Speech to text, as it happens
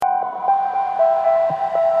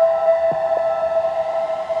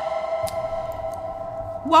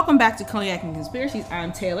Welcome back to Cognac and Conspiracies.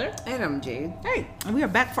 I'm Taylor. And I'm Jade. Hey, and we are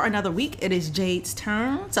back for another week. It is Jade's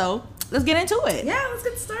turn, so let's get into it. Yeah, let's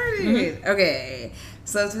get started. Okay,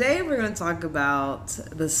 so today we're going to talk about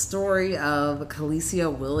the story of Kalicia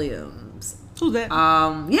Williams. Who's that?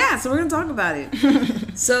 So we're going to talk about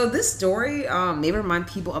it. So this story may remind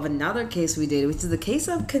people of another case we did, which is the case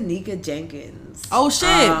of Kenneka Jenkins. Oh,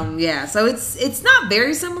 shit. So it's not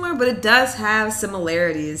very similar, but it does have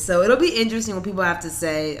similarities. So it'll be interesting what people have to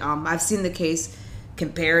say. I've seen the case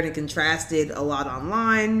compared and contrasted a lot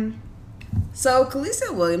online. So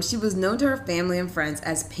Kalicia Williams, she was known to her family and friends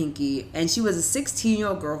as Pinky, and she was a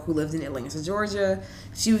 16-year-old girl who lived in Atlanta, Georgia.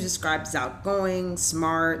 She was described as outgoing,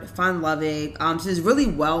 smart, fun-loving. She was really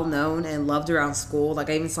well-known and loved around school. Like,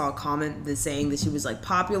 I even saw a comment that saying that she was, like,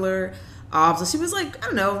 popular. So she was, like, I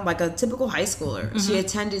don't know, like a typical high schooler. Mm-hmm. She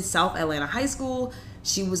attended South Atlanta High School.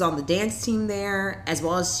 She was on the dance team there, as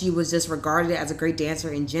well as she was just regarded as a great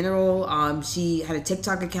dancer in general. She had a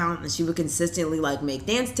TikTok account, and she would consistently, like, make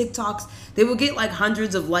dance TikToks. They would get, like,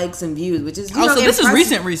 hundreds of likes and views, which is, you know, so this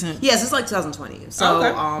impressive. is recent. Yes, it's like 2020. So,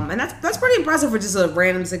 okay. And that's pretty impressive for just a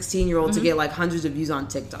random 16-year-old to get, like, hundreds of views on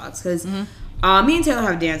TikToks. Because me and Taylor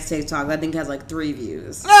have dance TikTok that I think has, like, 3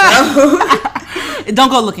 views. So. Don't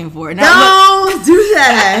go looking for it. Don't do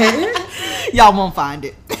that. Y'all won't find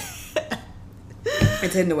it.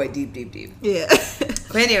 It's hidden away deep, deep, deep. Yeah.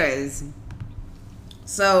 But anyways,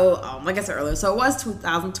 so like I said earlier, so it was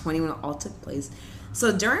 2020 when it all took place.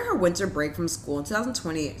 So during her winter break from school in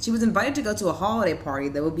 2020, she was invited to go to a holiday party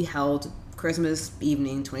that would be held Christmas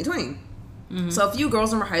evening 2020. Mm-hmm. So a few girls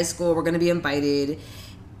from her high school were going to be invited,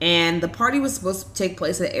 and the party was supposed to take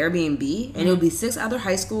place at Airbnb, and it would be 6 other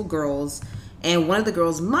high school girls, and one of the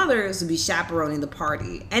girls' mothers would be chaperoning the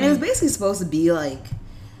party. And it was basically supposed to be like,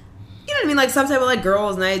 you know what I mean? Like some type of like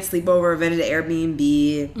girls' night sleepover event at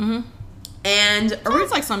Airbnb. Mm-hmm. And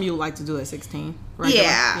it's like something you would like to do at 16, right?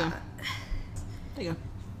 Yeah. There you go.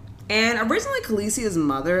 And originally, Kalicia's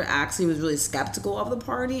mother actually was really skeptical of the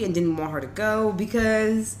party and didn't want her to go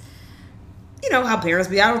because, you know, how parents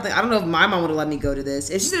be. I don't know if my mom would have let me go to this.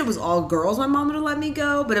 If she said it was all girls, my mom would have let me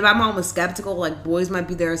go. But if my mom was skeptical, like boys might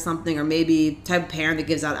be there or something, or maybe type of parent that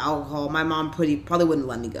gives out alcohol, my mom probably wouldn't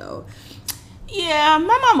let me go. Yeah,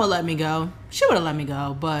 my mom would let me go. She would have let me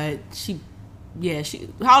go, but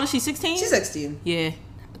how old is she, 16? She's 16. Yeah.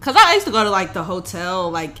 Because I used to go to, like, the hotel,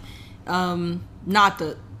 like,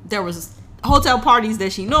 there was hotel parties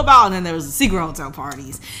that she knew about, and then there was the secret hotel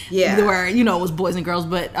parties. Yeah. Where, you know, it was boys and girls,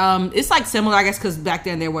 but it's, like, similar, I guess, because back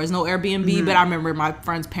then there was no Airbnb, but I remember my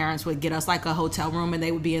friends' parents would get us, like, a hotel room, and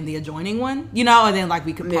they would be in the adjoining one, you know, and then, like,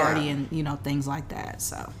 we could party and, you know, things like that,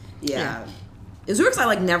 so. Yeah. It was weird because I,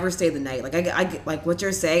 like, never stayed the night. Like, I like what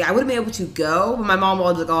you're saying. I would have been able to go, but my mom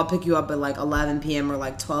was like, I'll pick you up at, like, 11 p.m. or,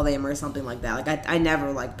 like, 12 a.m. or something like that. Like, I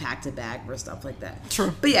never, like, packed a bag or stuff like that.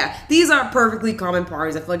 True. But, yeah, these are perfectly common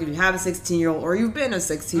parties. I feel like if you have a 16-year-old or you've been a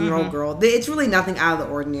 16-year-old girl, it's really nothing out of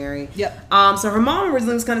the ordinary. Yep. So her mom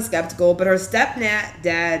originally was kind of skeptical, but her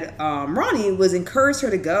stepdad, Ronnie, was encouraged her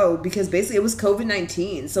to go because basically it was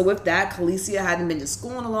COVID-19. So with that, Kalicia hadn't been to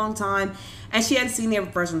school in a long time, and she hadn't seen any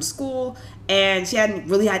friends from school, and she hadn't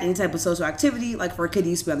really had any type of social activity. Like, for a kid who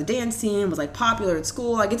used to be on the dance team, was, like, popular at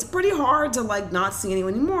school. Like, it's pretty hard to, like, not see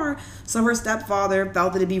anyone anymore. So her stepfather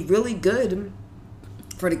felt that it'd be really good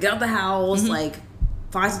for her to get out the house, like,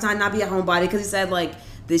 find some time not be a homebody. Because he said, like,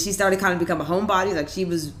 that she started kind of become a homebody. Like, she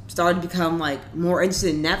was starting to become, like, more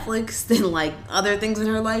interested in Netflix than, like, other things in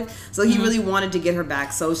her life. So he really wanted to get her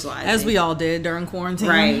back socializing. As we all did during quarantine.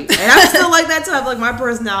 Right. And I'm still like that too. I feel like my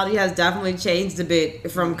personality has definitely changed a bit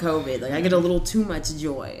from COVID. Like, I get a little too much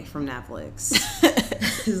joy from Netflix.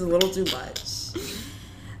 It's a little too much.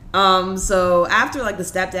 So after, like, the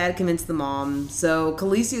stepdad convinced the mom, so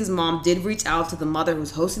Kalicia's mom did reach out to the mother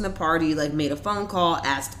who's hosting the party, like, made a phone call,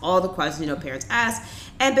 asked all the questions, you know, parents ask.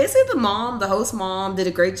 And basically the host mom, did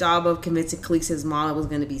a great job of convincing Kalicia's mom it was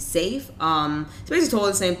going to be safe. She basically told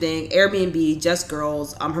her the same thing, Airbnb, just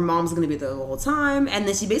girls. Her mom's going to be there the whole time. And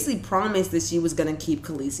then she basically promised that she was going to keep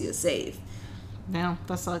Kalicia safe. Damn,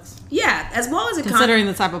 that sucks. Yeah, as well as considering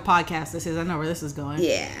the type of podcast this is, I know where this is going.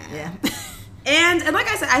 Yeah. And like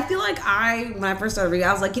I said, I feel like when I first started reading,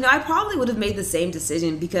 I was like, you know, I probably would have made the same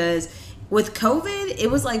decision because with COVID,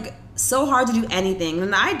 it was like so hard to do anything.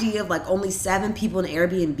 And the idea of like only 7 people in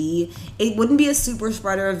Airbnb, it wouldn't be a super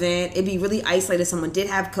spreader event. It'd be really isolated. If someone did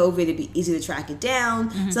have COVID, it'd be easy to track it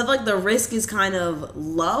down. So I feel like the risk is kind of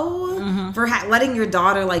low for letting your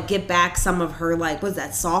daughter like get back some of her like, what's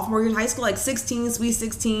that, sophomore year in high school, like 16, sweet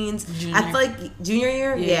 16s. Junior. I feel like junior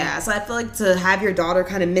year, yeah. So I feel like to have your daughter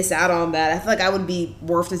kind of miss out on that, I feel like I would be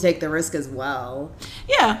worth to take the risk as well.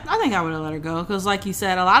 Yeah, I think I would have let her go because, like you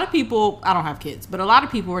said, a lot of people. I don't have kids, but a lot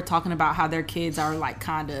of people were talking about how their kids are like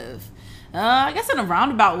kind of. I guess in a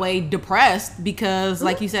roundabout way, depressed because,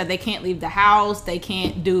 like you said, they can't leave the house. They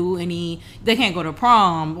can't do they can't go to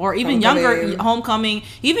prom or even homecoming.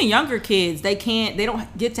 Even younger kids, they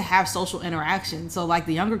don't get to have social interaction. So, like,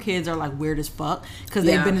 the younger kids are, like, weird as fuck because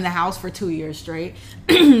they've been in the house for 2 years straight.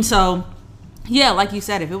 So, yeah, like you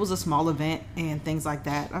said, if it was a small event and things like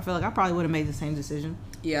that, I feel like I probably would have made the same decision.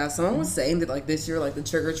 Yeah, someone was saying that, like, this year, like, the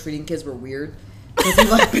trick-or-treating kids were weird. Because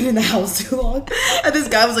we've like been in the house too long. And this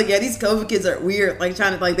guy was like, yeah, these COVID kids are weird. Like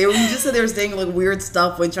trying to like you just said they were saying like weird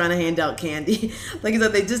stuff when trying to hand out candy. Like he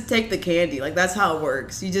said they just take the candy. Like that's how it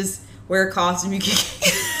works. You just wear a costume, you get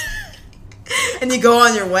and you go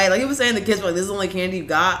on your way. Like he was saying the kids were like, this is the only candy you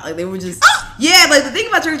got. Like they were just yeah, like the thing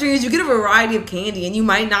about trick or treating is you get a variety of candy and you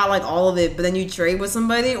might not like all of it, but then you trade with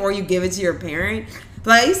somebody or you give it to your parent.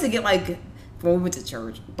 But I used to get like when we went to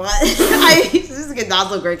church, but I used to get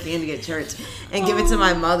not so great candy at church and give it to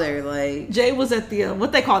my mother. Like Jay was at the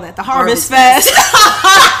what they call that, the Harvest Fest.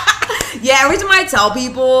 Yeah, every time I tell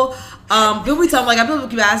people, people tell like people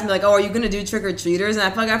keep asking me like, oh, are you gonna do trick or treaters? And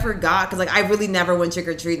I feel like I forgot because like I really never went trick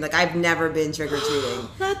or treating. Like I've never been trick or treating.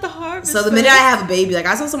 Not the Harvest. So the minute I have a baby, like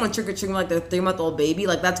I saw someone trick or treating like their 3-month-old baby,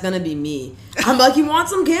 like that's gonna be me. I'm like, you want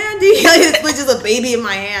some candy? Like it's just a baby in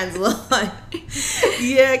my hands.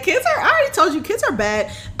 Yeah, kids are. I already told you, kids are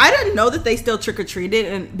bad. I didn't know that they still trick or treated,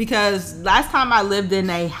 and because last time I lived in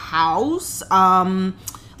a house,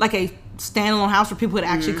 like a standalone house where people would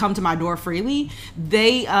actually come to my door freely,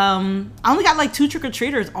 they I only got like 2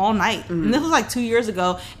 trick-or-treaters all night, and this was like 2 years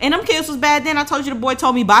ago, and them kids was bad then. I told you the boy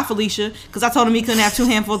told me bye Felicia because I told him he couldn't have 2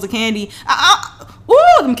 handfuls of candy.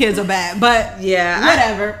 Ooh, them kids are bad, but yeah,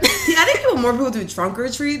 whatever. I think more people do trunk or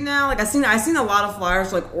treat now. Like I seen a lot of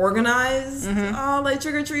flyers like organized like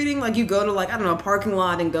trick or treating. Like you go to like I don't know a parking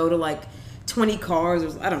lot and go to like 20 cars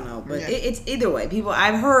or I don't know, but it's either way. People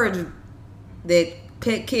I've heard that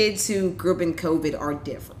kids who grew up in COVID are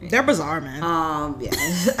different. They're bizarre, man. Yeah,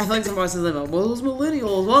 I feel like some parts of them. Well, those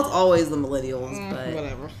millennials. Well, it's always the millennials, but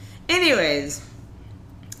whatever. Anyways,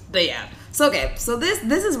 but yeah. So okay, so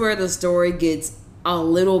this is where the story gets a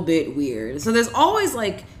little bit weird. So there's always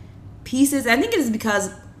like pieces. I think it is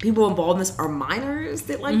because people involved in this are minors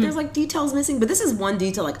that like there's like details missing. But this is one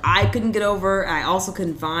detail like I couldn't get over. I also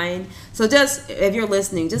couldn't find. So just if you're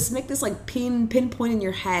listening, just make this like pinpoint in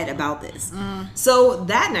your head about this. So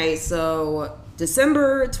that night, so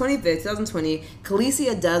December 25th, 2020,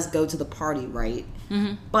 Khaleesi does go to the party, right?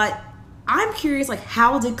 But I'm curious, like,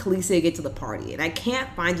 how did Khaleesi get to the party? And I can't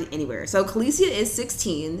find it anywhere. So Khaleesi is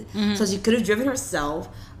 16, so she could have driven herself.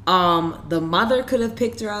 The mother could have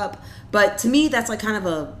picked her up. But to me, that's, like, kind of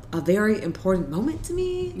a very important moment to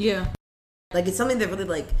me. Yeah. Like, it's something that really,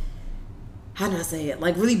 like, how do I say it?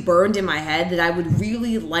 Like, really burned in my head that I would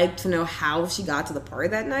really like to know how she got to the party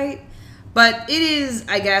that night. But it is,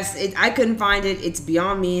 I guess, I couldn't find it. It's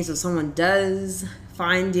beyond me. So if someone does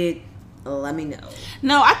find it, let me know.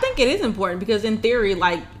 No, I think it is important because in theory,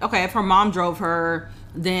 like, okay, if her mom drove her,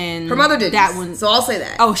 then her mother did that one. So I'll say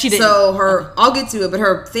that. Oh, she didn't. So I'll get to it, but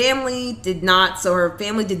her family did not. So her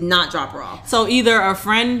family did not drop her off. So either a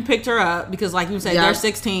friend picked her up because, like you said, they're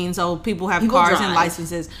 16, so people have cars and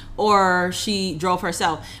licenses, or she drove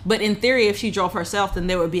herself. But in theory, if she drove herself, then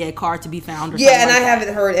there would be a car to be found. Or yeah, and I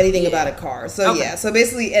haven't heard anything about a car. So yeah, so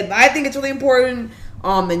basically, and I think it's really important.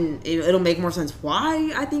 And it'll make more sense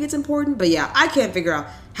why I think it's important. But yeah, I can't figure out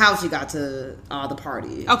how she got to the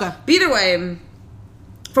party. Okay. But either way,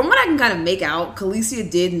 from what I can kind of make out, Khaleesi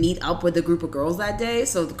did meet up with a group of girls that day.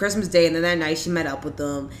 So the Christmas day and then that night she met up with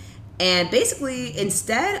them. And basically,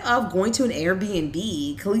 instead of going to an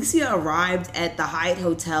Airbnb, Khaleesi arrived at the Hyatt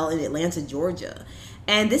Hotel in Atlanta, Georgia.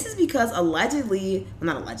 And this is because the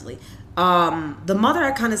mother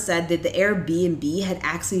had kind of said that the Airbnb had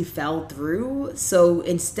actually fell through. So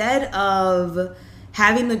instead of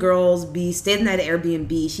having the girls be staying at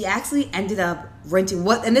Airbnb, she actually ended up renting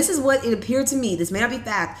and this is what it appeared to me. This may not be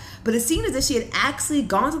fact, but it seemed as if she had actually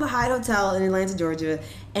gone to the Hyatt Hotel in Atlanta, Georgia,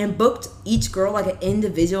 and booked each girl like an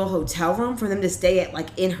individual hotel room for them to stay at, like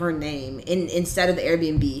in her name, instead of the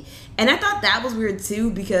Airbnb. And I thought that was weird too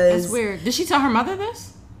because that's weird. Did she tell her mother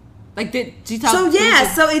this? Like, did she tell? So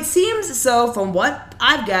yeah, so it seems, so from what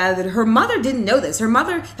I've gathered, her mother didn't know this. Her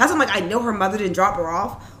mother, that's why I'm like, I know her mother didn't drop her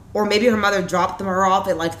off. Or maybe her mother dropped her off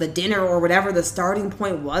at like the dinner or whatever the starting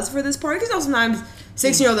point was for this party. Because sometimes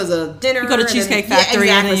 16-year-old there's a dinner. You go to Cheesecake Factory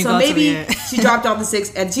and then you so go maybe to the she dropped off at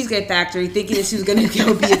the Cheesecake Factory thinking that she was going to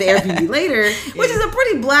go be at the Airbnb later, which is a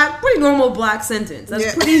pretty normal black sentence.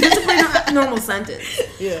 That's a pretty normal sentence.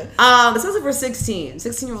 Yeah. Especially for 16.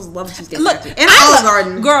 16-year-olds love Cheesecake Factory. And Olive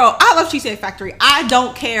Garden. Girl, I love Cheesecake Factory. I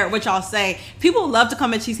don't care what y'all say. People love to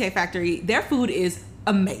come at Cheesecake Factory. Their food is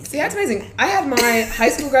amazing. Yeah, it's amazing. I had my high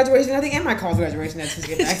school graduation, I think, and my college graduation at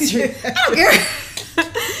Cheesecake Factory. I don't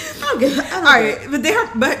care. All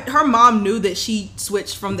right, but her mom knew that she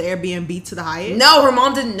switched from the Airbnb to the Hyatt. No, her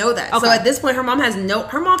mom didn't know that. Okay. So at this point, her mom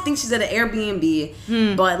thinks she's at an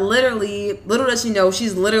Airbnb, but little does she know,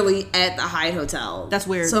 she's literally at the Hyatt Hotel. That's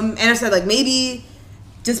weird. So Anna said, like, maybe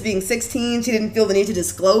just being 16, she didn't feel the need to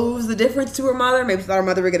disclose the difference to her mother. Maybe she thought her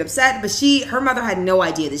mother would get upset, but her mother had no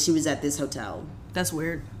idea that she was at this hotel. That's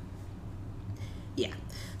weird. Yeah.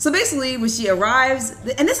 So basically, when she arrives,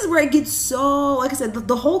 and this is where it gets so, like I said,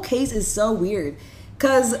 the whole case is so weird.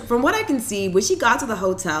 Because from what I can see, when she got to the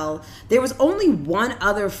hotel, there was only one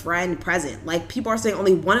other friend present. Like, people are saying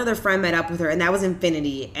only one other friend met up with her, and that was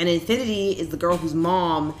Infinity. And Infinity is the girl whose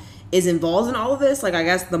mom is involved in all of this. Like, I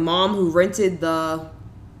guess the mom who rented the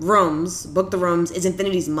booked the rooms, is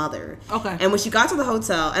Infinity's mother. Okay. And when she got to the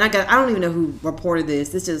hotel, and I don't even know who reported this.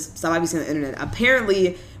 This just stuff I've seen on the internet.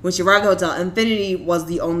 Apparently, when she arrived at the hotel, Infinity was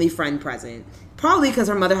the only friend present. Probably because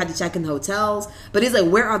her mother had to check in the hotels. But it's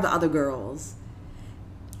like, where are the other girls?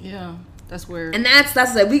 Yeah, that's weird. And that's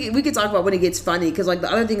like, we could talk about when it gets funny, because like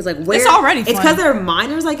the other thing is like, where it's already funny. It's because they're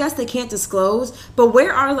minors, I guess they can't disclose. But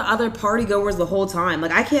where are the other party goers the whole time? Like,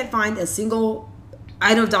 I can't find a single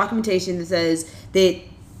item of documentation that says that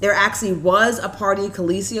there actually was a party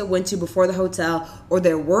Khaleesi went to before the hotel, or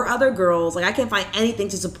there were other girls. Like, I can't find anything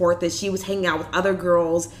to support that she was hanging out with other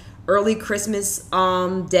girls early Christmas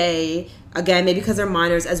day. Again, maybe because they're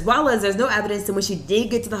minors, as well as there's no evidence that when she did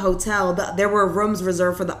get to the hotel, there were rooms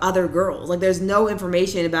reserved for the other girls. Like, there's no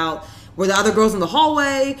information about, were the other girls in the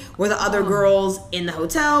hallway? Were the other girls in the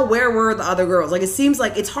hotel? Where were the other girls? Like, it seems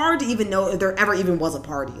like it's hard to even know if there ever even was a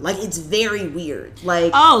party. Like, it's very weird.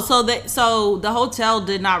 Like, so the hotel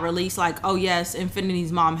did not release, like, oh yes,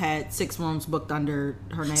 Infinity's mom had 6 rooms booked under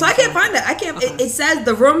her name. So I can't find that. I can't. Okay. It says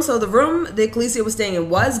the room. So the room that Khaleesi was staying in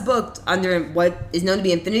was booked under what is known to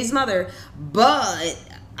be Infinity's mother, but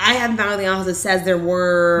I haven't found anything else that says there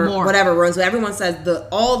were more whatever rooms. So everyone says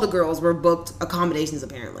all the girls were booked accommodations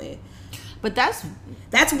apparently. But that's weird.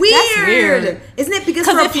 That's weird. Isn't it? Because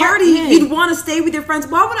for a party, you'd want to stay with your friends.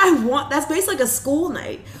 Why would I want... That's basically like a school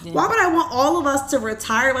night. Yeah. Why would I want all of us to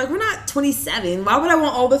retire? Like, we're not 27. Why would I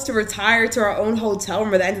want all of us to retire to our own hotel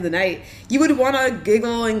room at the end of the night? You would want to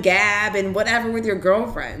giggle and gab and whatever with your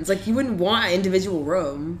girlfriends. Like, you wouldn't want an individual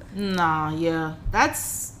room. Nah, yeah.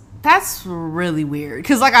 That's really weird.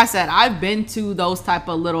 Because like I said, I've been to those type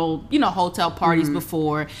of little, hotel parties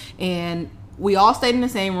before. And... we all stayed in the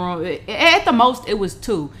same room. At the most, it was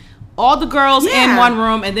 2. All the girls in one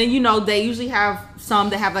room, and then they usually have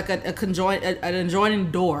some that have like an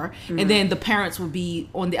adjoining door, and then the parents would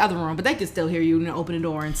be on the other room, but they could still hear you and open the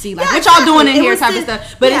door and see like what y'all doing in here type of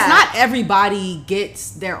stuff. But it's not everybody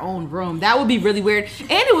gets their own room. That would be really weird,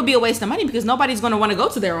 and it would be a waste of money because nobody's going to want to go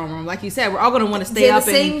to their own room. Like you said, we're all going to want to stay up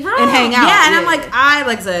and hang out. Yeah, and I'm like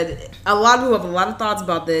I said, a lot of people have a lot of thoughts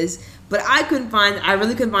about this, but I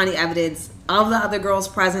really couldn't find the evidence of the other girls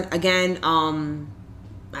present. Again,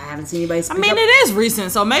 I haven't seen anybody speak up. It is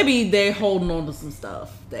recent, so maybe they're holding on to some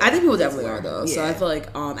stuff. I think people definitely are, though. Yeah. So I feel like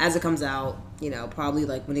as it comes out, probably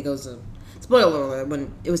like when it goes to... Spoiler alert,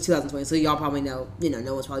 when it was 2020, so y'all probably know,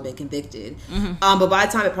 no one's probably been convicted. Mm-hmm. But by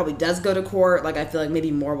the time it probably does go to court, like I feel like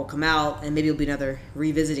maybe more will come out, and maybe it'll be another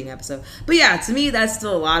revisiting episode. But yeah, to me, that's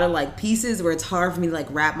still a lot of like pieces where it's hard for me to like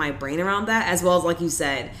wrap my brain around that, as well as like you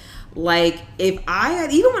said, like if I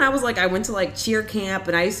had, even when I was like, I went to like cheer camp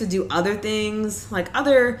and I used to do other things, like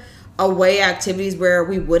other away activities where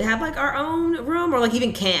we would have like our own room, or like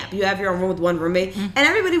even camp, you have your own room with one roommate, and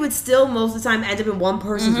everybody would still most of the time end up in one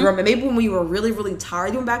person's room. And maybe when we were really, really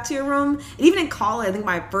tired, you went back to your room. And even in college, I think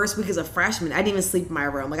my first week as a freshman, I didn't even sleep in my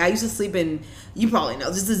room. Like I used to sleep in, you probably know,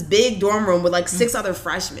 just this big dorm room with like 6 other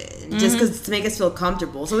freshmen, just because to make us feel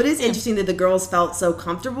comfortable. So it is interesting that the girls felt so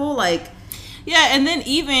comfortable. Like, yeah, and then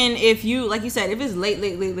even if you, like you said, if it's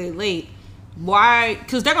late, why?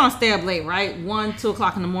 Because they're gonna stay up late, right? 1, 2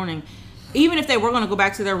 o'clock in the morning. even if they were going to go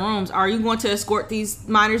back to their rooms, are you going to escort these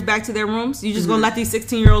minors back to their rooms? You just going to let these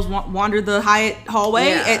 16-year-olds wander the Hyatt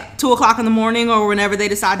hallway at 2:00 in the morning or whenever they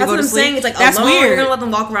decide to go to sleep? Saying. It's like that's alone, weird. You're going to let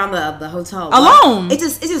them walk around the hotel alone.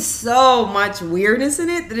 It's just so much weirdness in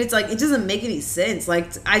it that it's like it doesn't make any sense.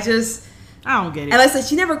 Like I don't get it. And like I said,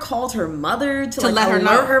 she never called her mother to like let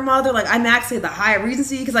alert her mother. Like, I'm actually at the Hyatt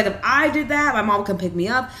Regency because like if I did that, my mom would come pick me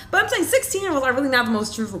up. But I'm saying 16-year-olds are really not the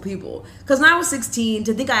most truthful people. Because when I was 16,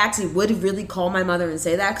 to think I actually would really call my mother and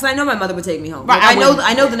say that, because I know my mother would take me home. Right, like,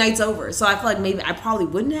 I know the night's over, so I feel like maybe I probably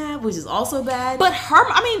wouldn't have, which is also bad. But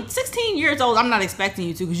 16 years old, I'm not expecting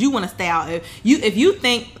you to, because you want to stay out. If you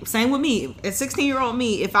think, same with me, as 16-year-old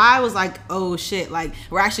me, if I was like, oh shit, like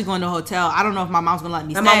we're actually going to a hotel, I don't know if my mom's gonna let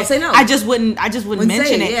me stay. My mom would say no. I just wouldn't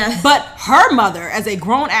mention it. Yeah. But her mother, as a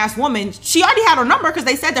grown ass woman, she already had her number because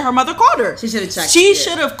they said that her mother called her. She should have checked. She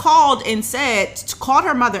should have called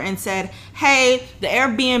her mother and said, hey, the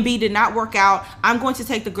Airbnb did not work out. I'm going to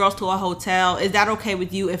take the girls to a hotel. Is that okay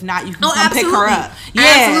with you? If not, you can come pick her up. Yeah.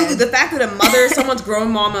 Absolutely. The fact that a mother, someone's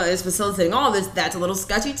grown mama is facilitating all this, that's a little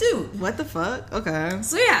sketchy too. What the fuck? Okay.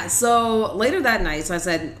 So later that night, so I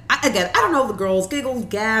said, I don't know if the girls giggled,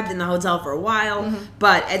 gabbed in the hotel for a while,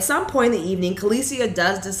 but at some point in the evening, Khaleesi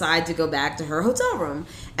does decide to go back to her hotel room.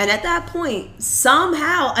 And at that point,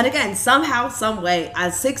 somehow, some way, a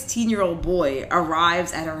 16-year-old boy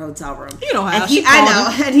arrives at her hotel room. You know how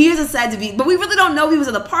and he is said to be, but we really don't know if he was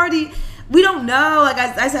at the party. We don't know. Like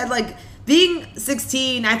I said, like being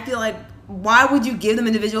 16, I feel like, why would you give them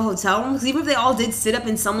individual hotel rooms? Because even if they all did sit up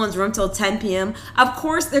in someone's room till 10 p.m., of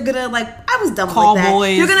course they're gonna I was dumb call like that.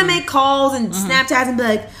 Boys you're gonna make calls and Snapchats and be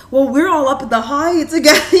like, well, we're all up at the Hyatt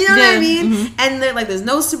together. You know what I mean? And they're like, there's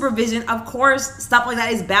no supervision. Of course, stuff like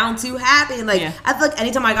that is bound to happen. Like, I feel like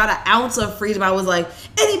anytime I got an ounce of freedom, I was like,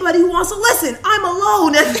 anybody who wants to listen, I'm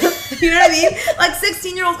alone. You know what I mean? Like,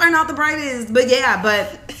 16-year-olds are not the brightest.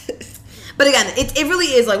 But again, it really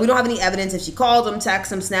is like we don't have any evidence if she called him,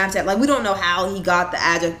 texted him, Snapchat. Like, we don't know how he got the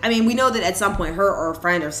address. I mean, we know that at some point her or a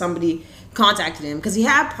friend or somebody contacted him because he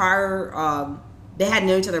had prior. They had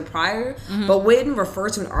known each other prior, but when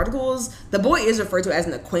referred to in articles, the boy is referred to as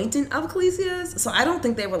an acquaintance of Khaleesi's. So I don't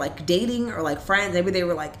think they were like dating or like friends. Maybe they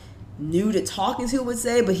were like new to talking to, would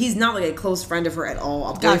say, but he's not like a close friend of her at all,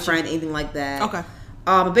 a boyfriend, anything like that. Okay.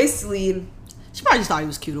 But basically, she probably just thought he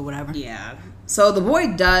was cute or whatever. Yeah. So the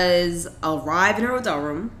boy does arrive in her hotel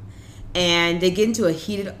room, and they get into a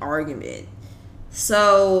heated argument.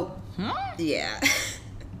 So, yeah.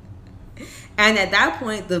 And at that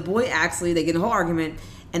point, the boy they get in a whole argument,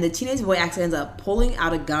 and the teenage boy actually ends up pulling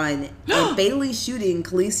out a gun and fatally shooting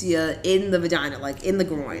Khaleesi in the vagina, like in the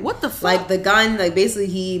groin. What the fuck? Like the gun, like basically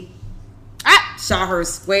he shot her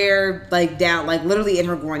square, like down, like literally in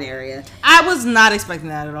her groin area. I was not expecting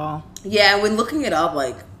that at all. Yeah, when looking it up,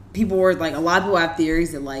 like people were like, a lot of people have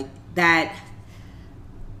theories that like that,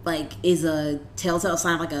 like is a telltale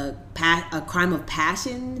sign of like a crime of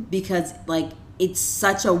passion, because like it's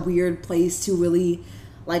such a weird place to really,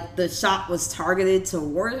 like the shot was targeted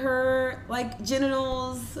toward her like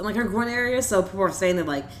genitals and like her groin area. So people are saying that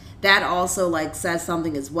like that also like says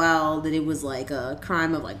something as well, that it was like a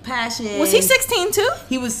crime of like passion. Was he 16 too?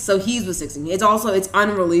 He was 16. It's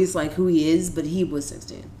unreleased like who he is, but he was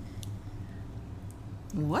 16.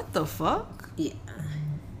 What the fuck? Yeah.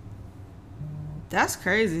 That's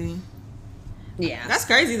crazy. Yeah. That's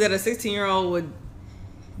crazy that a 16-year-old would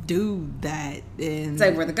do that. And it's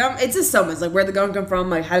like where the gun, it's just so much like where the gun come from,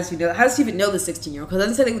 like how does she even know the 16-year-old?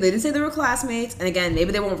 Because they didn't say they were classmates, and again,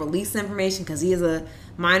 maybe they won't release the information because he is a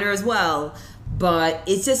minor as well, but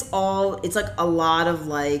it's just it's like a lot of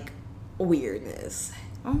like weirdness.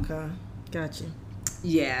 Okay, gotcha.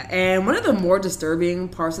 Yeah, and one of the more disturbing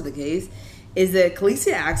parts of the case is that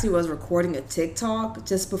Khaleesi actually was recording a TikTok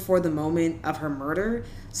just before the moment of her murder.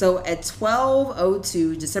 So at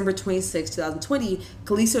 12:02, December 26, 2020,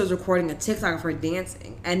 Khaleesi was recording a TikTok of her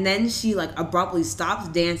dancing. And then she like abruptly stops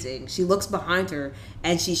dancing. She looks behind her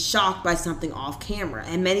and she's shocked by something off camera.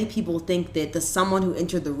 And many people think that the someone who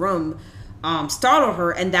entered the room startled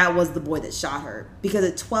her, and that was the boy that shot her. Because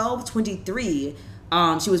at 12:23,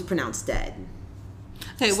 she was pronounced dead.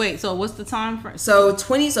 Okay, wait, so what's the time frame? So at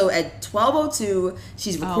 12:02,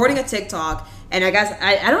 she's recording a TikTok, and I guess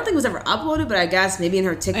I don't think it was ever uploaded, but I guess maybe in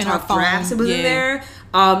her TikTok drafts it was in there.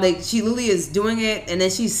 Like she literally is doing it, and then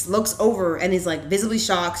she looks over and is like visibly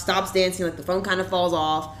shocked, stops dancing, like the phone kind of falls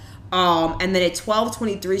off. And then at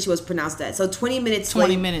 12:23, she was pronounced dead. So 20 minutes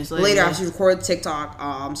later after she recorded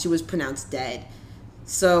TikTok, she was pronounced dead.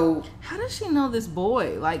 So how does she know this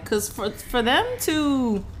boy? Like, because for them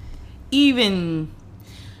to even,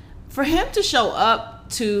 for him to show up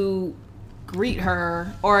to greet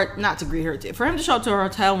her, or not to greet her, for him to show up to her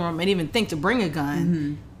hotel room and even think to bring a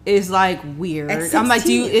gun is like weird. I'm like,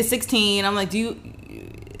 it's 16. I'm like,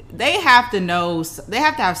 they have to know, they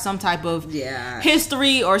have to have some type of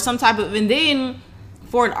history or some type of, and then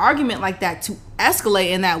for an argument like that to escalate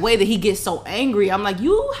in that way that he gets so angry, I'm like,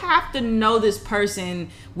 you have to know this person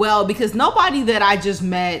well, because nobody that I just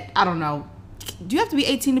met, I don't know, do you have to be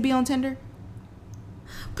 18 to be on Tinder?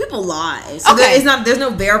 People lie, so there's no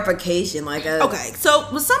verification. So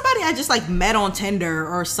with somebody I just like met on Tinder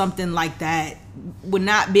or something like that would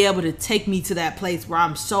not be able to take me to that place where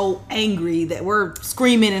I'm so angry that we're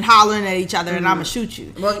screaming and hollering at each other and I'm gonna shoot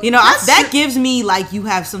you. Well, you know, that gives me like you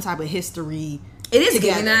have some type of history. It is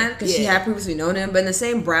giving that, because she had previously known him, but in the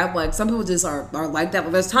same breath, like, some people just are like that.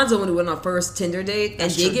 But there's tons of women who went on a first Tinder date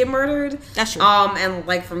and did get murdered. That's true. And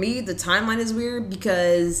like for me, the timeline is weird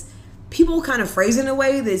because people kind of phrase it in a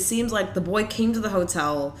way that it seems like the boy came to the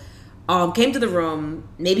hotel, came to the room,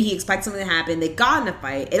 maybe he expects something to happen, they got in a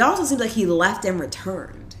fight. It also seems like he left and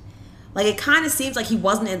returned. Like, it kind of seems like he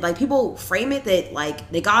wasn't in, like, people frame it that,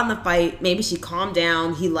 like, they got in the fight, maybe she calmed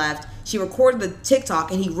down, he left, she recorded the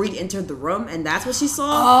TikTok, and he re-entered the room, and that's what she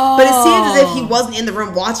saw. But it seems as if he wasn't in the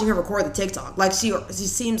room watching her record the TikTok. Like, she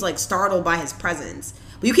seems, like, startled by his presence.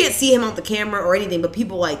 But you can't see him on the camera or anything, but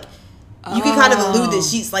people, like, you can kind of allude that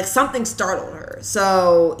she's, like, something startled her.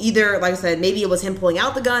 So, either, like I said, maybe it was him pulling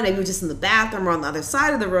out the gun, maybe it was just in the bathroom or on the other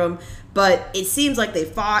side of the room, but it seems like they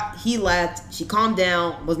fought, he left, she calmed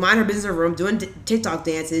down, was minding her business in her room, doing TikTok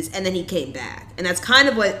dances, and then he came back. And that's kind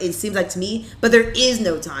of what it seems like to me, but there is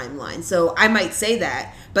no timeline. So, I might say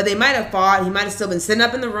that, but they might have fought, he might have still been sitting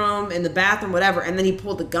up in the room, in the bathroom, whatever, and then he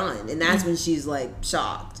pulled the gun, and that's when she's, like,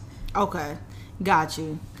 shocked. Okay, got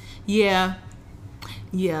you. Yeah.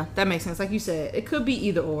 Yeah, that makes sense. Like you said, it could be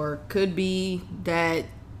either or. Could be that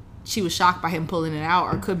she was shocked by him pulling it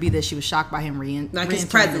out, or could be that she was shocked by him like his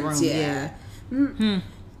presence. The room. Yeah.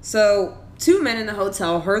 So 2 men in the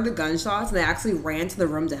hotel heard the gunshots and they actually ran to the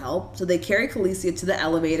room to help. So they carried Khaleesi to the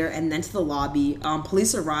elevator and then to the lobby.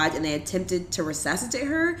 Police arrived and they attempted to resuscitate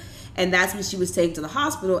her. And that's when she was taken to the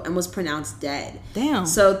hospital and was pronounced dead. Damn.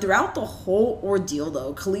 So throughout the whole ordeal,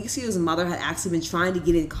 though, Khaleesi's mother had actually been trying to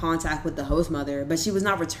get in contact with the host mother, but she was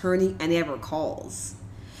not returning any of her calls.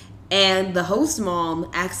 And the host mom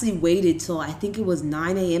actually waited till I think it was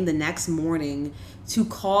 9 a.m. the next morning to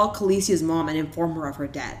call Khaleesi's mom and inform her of her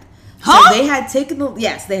death. Huh? So they had taken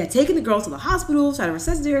the girl to the hospital, tried to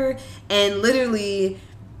resuscitate her, and literally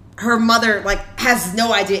her mother has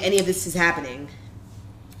no idea any of this is happening.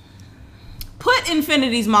 Put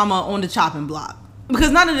Infinity's mama on the chopping block,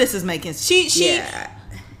 because none of this is making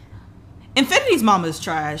Infinity's mama is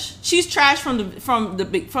trash. She's trash from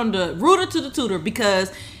the rooter to the tutor,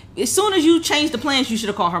 because as soon as you change the plans, you should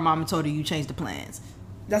have called her mom and told her you changed the plans.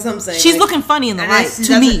 That's what I'm saying. She's looking funny in the light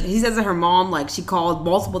to me. He says that her mom, she called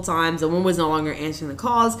multiple times, and one was no longer answering the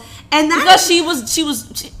calls, and that because she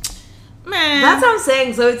was. Man, that's what I'm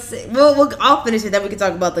saying. So I'll finish it. Then we can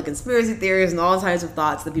talk about the conspiracy theories and all types of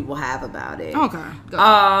thoughts that people have about it. Okay.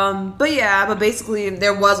 But basically,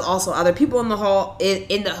 there was also other people in the hall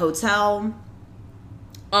in the hotel.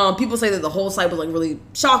 People say that the whole site was really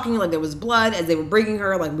shocking. There was blood as they were bringing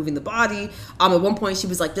her, moving the body. At one point, she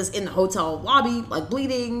was just in the hotel lobby,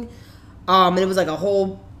 bleeding. And it was a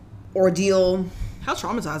whole ordeal. How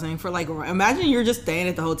traumatizing for imagine you're just staying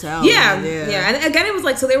at the hotel. Yeah. And again, it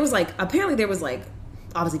was so there was apparently there was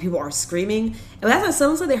obviously people are screaming, and that's why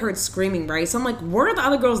someone said they heard screaming, right? So I'm where are the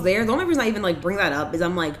other girls there? The only reason I even bring that up is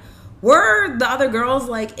I'm were the other girls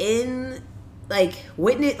in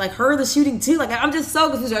witness heard the shooting too? I'm just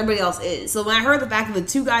so confused where everybody else is. So when I heard the fact that the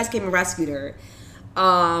two guys came and rescued her,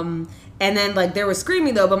 and then they were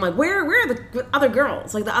screaming though, but I'm where are the other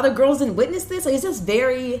girls? The other girls didn't witness this. It's just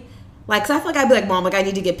very. Cause I feel I'd be Mom, I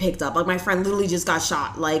need to get picked up. My friend literally just got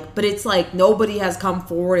shot. But it's nobody has come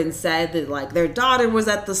forward and said that their daughter was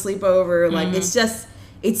at the sleepover. It's just,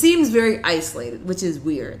 it seems very isolated, which is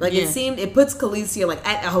weird. It puts Khaleesi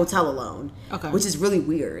at a hotel alone. Okay. Which is really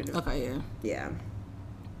weird. Okay, yeah. Yeah.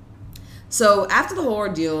 So after the whole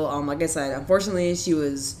ordeal, like I said, unfortunately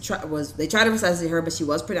they tried to resuscitate her, but she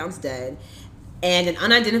was pronounced dead. And an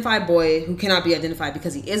unidentified boy who cannot be identified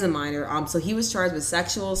because he is a minor. So he was charged with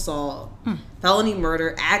sexual assault, felony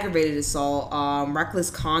murder, aggravated assault, reckless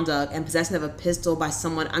conduct, and possession of a pistol by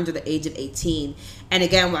someone under the age of 18. And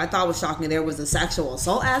again, what I thought was shocking there was the sexual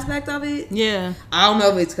assault aspect of it. Yeah. I don't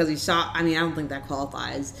know if it's because he shot. I don't think that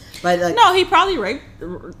qualifies. But no, he probably raped.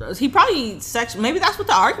 He probably maybe that's what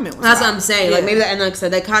the argument was. That's what I'm saying. Yeah. Maybe that, and like I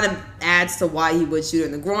said, that kind of adds to why he would shoot her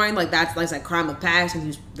in the groin. That's crime of passion. He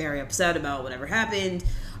was very upset about whatever happened.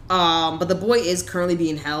 But the boy is currently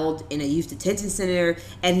being held in a youth detention center,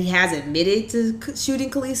 and he has admitted to shooting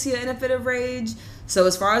Khaleesi in a fit of rage. So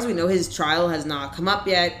as far as we know, his trial has not come up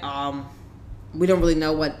yet. We don't really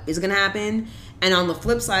know what is going to happen. And on the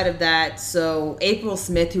flip side of that, so April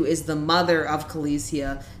Smith, who is the mother of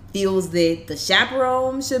Khaleesi, feels that the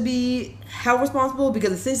chaperone should be held responsible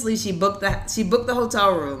because essentially she booked the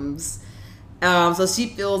hotel rooms. So she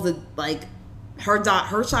feels that like her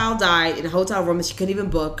child died in a hotel room and she couldn't even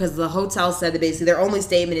book because the hotel said that basically their only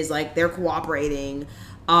statement is like they're cooperating,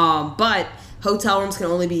 but hotel rooms can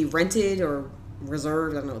only be rented or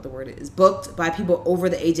reserved, I don't know what the word is, booked by people over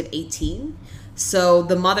the age of 18. So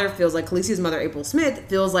the mother feels like, Khaleesi's mother, April Smith,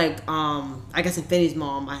 feels like, I guess Infinity's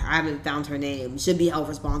mom, I haven't found her name, should be held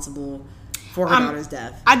responsible for her daughter's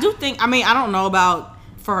death. I do think, I don't know about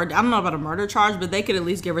a murder charge, but they could at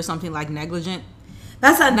least give her something like negligent.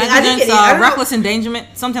 That's not negligence, reckless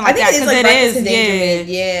endangerment, something like that. Because like it is,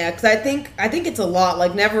 yeah. Because I think it's a lot,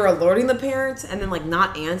 like never alerting the parents and then like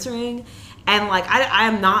not answering. And like I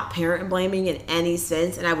am not parent blaming in any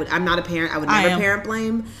sense, and I'm not a parent. I would never parent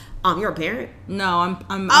blame. You're a parent? No, I'm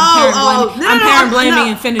parent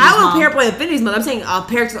blaming Infinity's mom. I won't parent blame Infinity's mother. I'm saying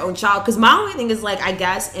parent to their own child. Because my only thing is like, I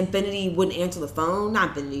guess Infinity wouldn't answer the phone. Not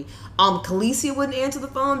Infinity. Khaleesi wouldn't answer the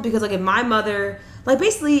phone because like if my mother, like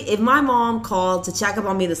basically if my mom called to check up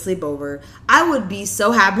on me at the sleepover, I would be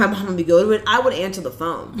so happy my mom would be go to it. I would answer the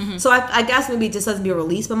phone. Mm-hmm. So I guess maybe it just doesn't be a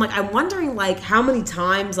release. But I'm like, I'm wondering like how many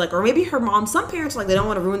times like, or maybe her mom. Some parents like they don't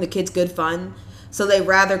want to ruin the kid's good fun, so they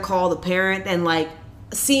rather call the parent than like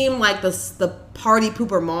seem like the party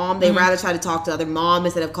pooper mom. They rather try to talk to other mom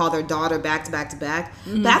instead of call their daughter back to back to back.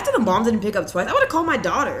 But after the mom didn't pick up twice, I would have called my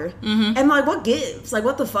daughter. And like, what gives? Like,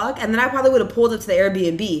 what the fuck? And then I probably would have pulled up to the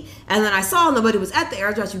Airbnb. And then I saw nobody was at the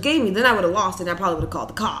address you gave me. Then I would have lost it and I probably would have called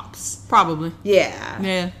the cops. Probably.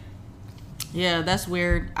 Yeah. Yeah, that's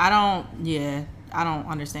weird. I don't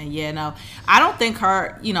understand. Yeah, no. I don't think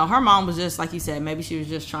her mom was just, like you said, maybe she was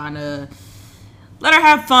just trying to let her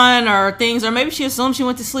have fun or things, or maybe she assumed she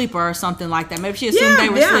went to sleep or something like that. Maybe she assumed they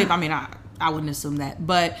were asleep. I mean, I wouldn't assume that,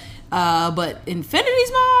 but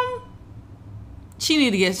Infinity's mom, she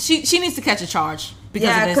needs to catch a charge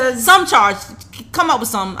because of this. Some charge, come up with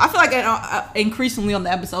some. I feel like increasingly on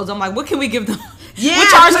the episodes, I'm like, what can we give them? What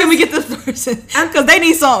charge can we get this person? Because they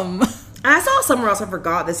need something. And I saw somewhere else, I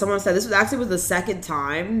forgot that someone said this was the second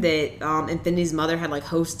time that Infinity's mother had like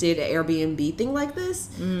hosted an Airbnb thing like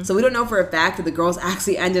this. So we don't know for a fact that the girls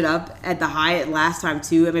actually ended up at the Hyatt last time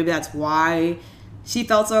too, and maybe that's why she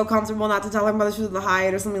felt so comfortable not to tell her mother she was at the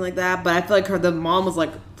Hyatt or something like that. But I feel like the mom was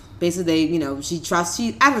like, basically,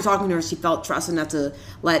 after talking to her, she felt trusted enough to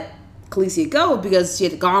let Khaleesi go because she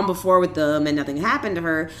had gone before with them and nothing happened to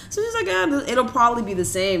her. So she's like, it'll probably be the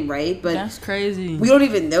same, right? But that's crazy. We don't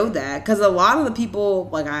even know that because a lot of the people,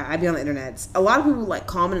 like I be on the internet, a lot of people like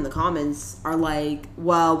comment in the comments are like,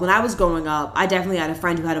 well, when I was growing up, I definitely had a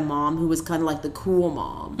friend who had a mom who was kind of like the cool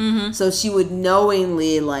mom. So she would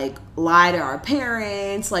knowingly like lie to our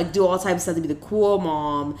parents, like do all types of stuff to be the cool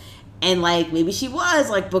mom. And like maybe she was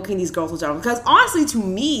like booking these girls with because honestly to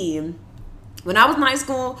me, when I was in high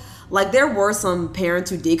school, like, there were some parents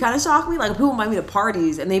who did kind of shock me. Like, people invite me to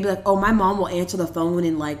parties, and they'd be like, oh, my mom will answer the phone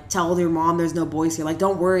and, like, tell your mom there's no boys here. Like,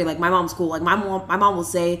 don't worry. Like, my mom's cool. Like, my mom will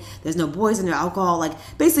say there's no boys and no alcohol. Like,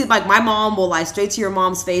 basically, like, my mom will lie straight to your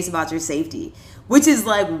mom's face about your safety. Which is,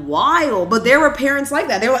 like, wild. But there were parents like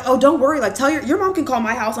that. They were like, oh, don't worry. Like, tell your mom can call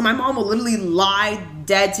my house, and my mom will literally lie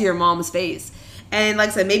dead to your mom's face. And, like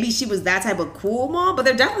I said, maybe she was that type of cool mom, but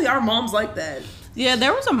there definitely are moms like that. Yeah,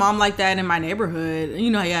 there was a mom like that in my neighborhood. You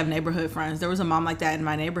know, you have neighborhood friends. There was a mom like that in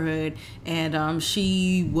my neighborhood, and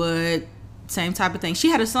she would, same type of thing. She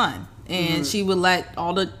had a son, and she would let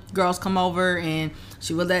all the girls come over, and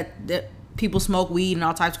she would let people smoke weed and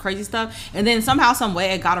all types of crazy stuff. And then somehow, some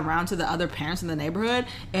way, it got around to the other parents in the neighborhood,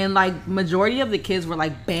 and like majority of the kids were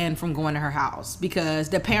like banned from going to her house because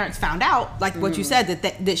the parents found out, like what you said,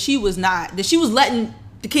 that she was letting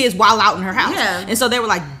the kids wild out in her house. Yeah. And so they were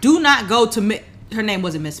like, do not go to her name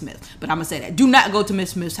wasn't Miss Smith, but I'm gonna say that. Do not go to Miss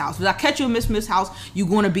Smith's house. If I catch you in Miss Smith's house, you're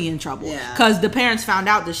gonna be in trouble. Yeah. Because the parents found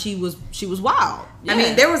out that she was wild. Yeah. I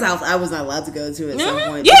mean, there was a house I was not allowed to go to at some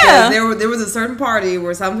point. Yeah. There was a certain party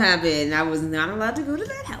where something happened, and I was not allowed to go to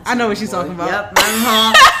that house. I know what she's talking about. Yep. My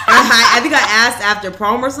mom. I think I asked after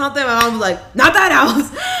prom or something. My mom was like, "Not that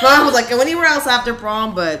house." My mom was like, "Go anywhere else after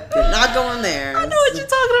prom, but you're not going there." I know what you're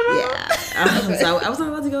talking about. Yeah. So I was not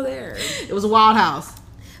allowed to go there. It was a wild house.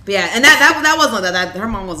 But yeah, and that wasn't that her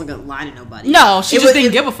mom wasn't gonna lie to nobody. No, she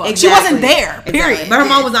didn't give a fuck. Exactly, she wasn't there. Period. Exactly. But her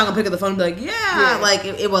mom was not gonna pick up the phone and be like, yeah. Like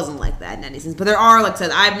it wasn't like that in any sense. But there are, like I said,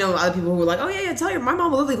 I've known other people who were like, oh yeah, tell my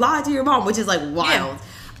mom will literally lie to your mom, which is like wild.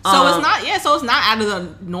 So it's not. Yeah. So it's not out of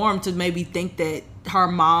the norm to maybe think that her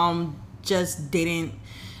mom just didn't.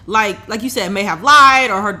 Like you said, may have lied,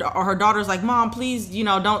 or her daughter's like, Mom, please,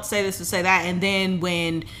 don't say this or say that. And then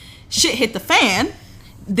when shit hit the fan,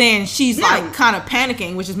 then she's like kind of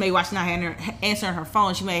panicking, which is maybe why she's not answering her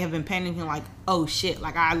phone. She may have been panicking like, oh shit,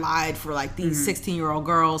 like I lied for like these 16-year-old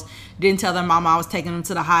girls, didn't tell their mama I was taking them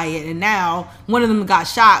to the Hyatt, and now one of them got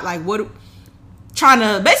shot. Like probably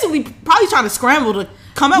trying to scramble to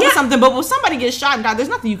come up with something, but when somebody gets shot and died, there's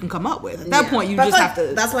nothing you can come up with. At that point, you just have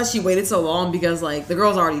to... That's why she waited so long, because, like, the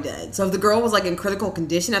girl's already dead. So if the girl was, like, in critical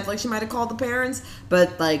condition, I feel like she might have called the parents,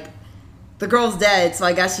 but, like, the girl's dead, so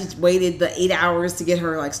I guess she waited the 8 hours to get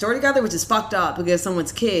her, like, story together, which is fucked up because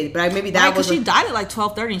someone's kid, but maybe that was... Because she died at, like,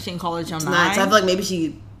 12:30 and she didn't call her until 9. So I feel like maybe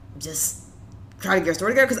she just tried to get her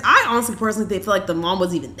story together, because I honestly, personally, feel like the mom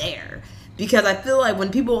wasn't even there. Because I feel like when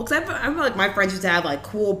people, because I feel like my friends used to have like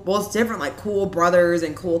both different like cool brothers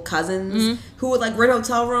and cool cousins who would like rent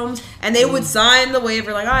hotel rooms, and they would sign the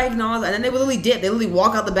waiver like, I acknowledge, and then they would literally dip. They literally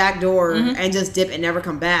walk out the back door and just dip and never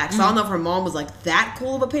come back. So I don't know if her mom was like that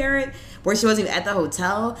cool of a parent where she wasn't even at the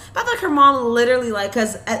hotel. But I feel like her mom literally like,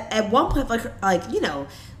 because at one point like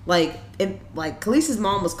Khaleesi's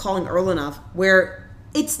mom was calling early enough where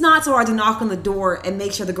it's not so hard to knock on the door and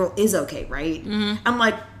make sure the girl is okay, right? I'm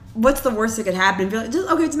like, what's the worst that could happen? Be like,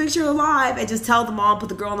 just make sure you're alive, and just tell the mom, put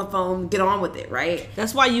the girl on the phone, get on with it, right?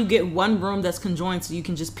 That's why you get one room that's conjoined so you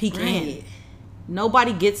can just peek in.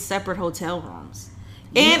 Nobody gets separate hotel rooms.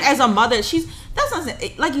 And as a mother, that's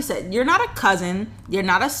not, like you said, you're not a cousin, you're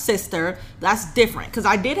not a sister. That's different. Because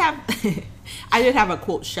I did have a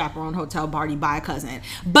quote chaperone hotel party by a cousin,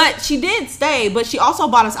 but she did stay. But she also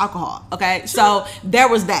bought us alcohol. Okay, so there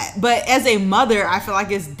was that. But as a mother, I feel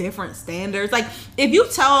like it's different standards. Like if you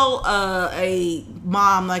tell a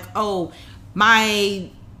mom like, oh, my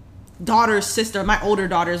daughter's sister, my older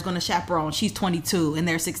daughter is going to chaperone. She's 22 and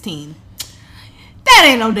they're 16. That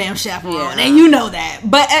ain't no damn chaperone, and you know that.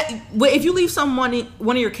 But if you leave one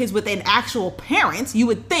of your kids with an actual parent, you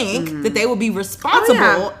would think that they would be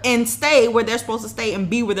responsible and stay where they're supposed to stay and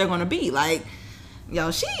be where they're going to be. Like,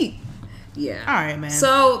 all right, man.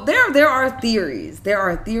 So there are theories. There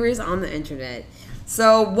are theories on the internet.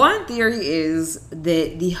 So one theory is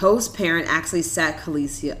that the host parent actually set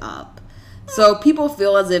Khaleesi up. So people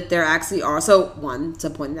feel as if there actually are. So one, to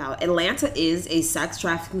point out, Atlanta is a sex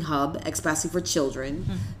trafficking hub, especially for children.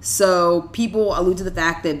 So people allude to the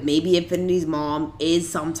fact that maybe Infinity's mom is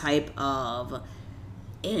some type of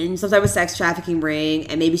sex trafficking ring,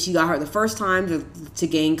 and maybe she got her the first time to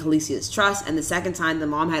gain Khaleesi's trust, and the second time the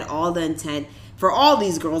mom had all the intent for all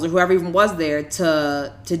these girls or whoever even was there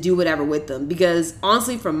to do whatever with them. Because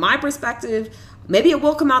honestly, from my perspective, maybe it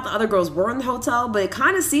will come out the other girls were in the hotel, but it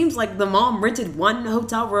kind of seems like the mom rented one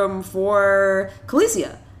hotel room for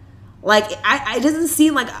Khaleesi. Like, it doesn't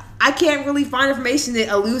seem like... I can't really find information that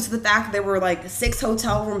alludes to the fact that there were, like, 6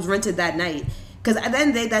 hotel rooms rented that night. Because at the end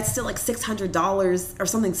of the day, that's still, like, $600 or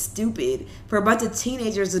something stupid for a bunch of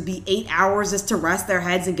teenagers to be 8 hours just to rest their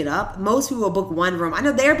heads and get up. Most people will book one room. I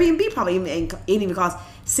know the Airbnb probably ain't even cost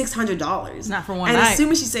 $600. Not for one night. And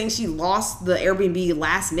assuming she's saying she lost the Airbnb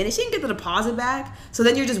last minute, she didn't get the deposit back. So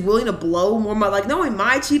then you're just willing to blow more money. Like, knowing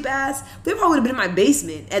my cheap ass, they probably would have been in my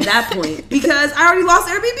basement at that point. Because I already lost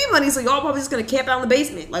Airbnb money, so y'all probably just going to camp out in the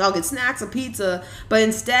basement. Like, I'll get snacks or pizza. But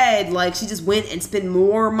instead, like, she just went and spent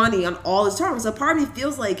more money on all this terms. So part of me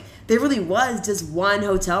feels like there really was just one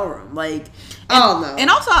hotel room. Like, no. And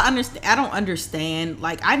also, I don't understand.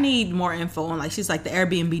 Like, I need more info on, like, she's like, the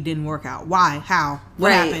Airbnb didn't work out. Why? How?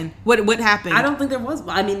 What happened? What happened? I don't think there was.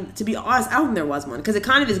 I mean, to be honest, I don't think there was one, because it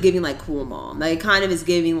kind of is giving like cool mom. Like, it kind of is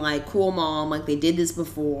giving like cool mom. Like, they did this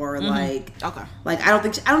before. Like, okay. Like, I don't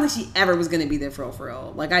think she ever was gonna be there for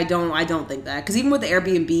real. Like, I don't think that, because even with the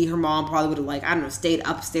Airbnb, her mom probably would have, like, I don't know, stayed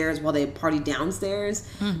upstairs while they partied downstairs.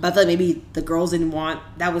 But I feel like maybe the girls didn't want,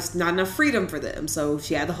 that was not enough freedom for them, so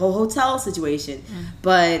she had the whole hotel situation.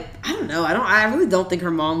 But I don't know. I really don't think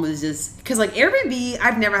her mom was just, because like Airbnb,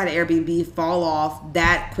 I've never had an Airbnb fall off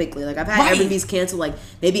that quickly. Like, I've had Airbnbs canceled like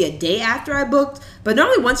maybe a day after I booked. But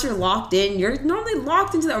normally once you're locked in, you're normally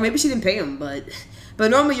locked into that. Or maybe she didn't pay them, but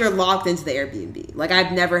normally you're locked into the Airbnb. Like,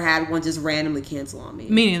 I've never had one just randomly cancel on me.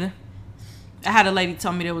 Me neither. I had a lady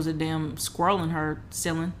tell me there was a damn squirrel in her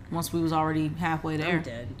ceiling once we was already halfway there. I'm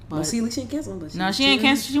dead. But, well, see, at least she ain't canceled. No, she ain't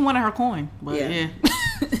canceled. She wanted her coin. But yeah.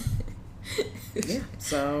 Yeah,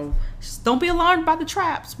 so just don't be alarmed by the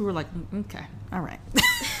traps. We were like, okay, all right.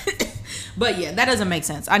 But yeah, that doesn't make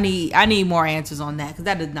sense. I need more answers on that, because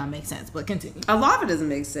that does not make sense. But continue. A lot of it doesn't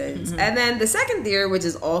make sense. And then the second theory, which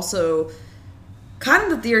is also kind of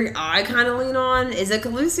the theory I kind of lean on is that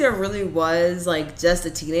Khaleesi really was like just a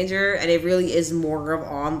teenager, and it really is more of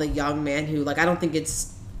on the young man who, like,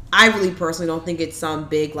 I really personally don't think it's some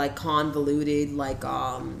big like convoluted like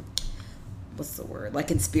what's the word, like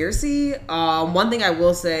conspiracy. One thing I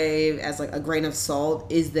will say as like a grain of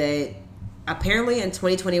salt is that apparently in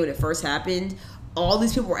 2020 when it first happened, all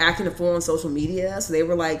these people were acting a fool on social media, so they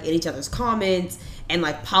were like in each other's comments and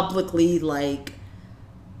like publicly like,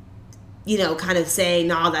 you know, kind of saying,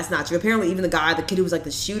 nah, that's not true. Apparently even the kid who was like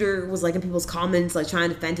the shooter was like in people's comments like trying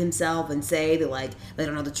to defend himself and say that like they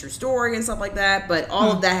don't know the true story and stuff like that. But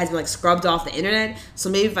all of that has been like scrubbed off the internet.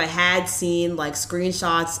 So maybe if I had seen like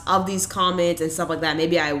screenshots of these comments and stuff like that,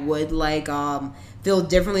 maybe I would like feel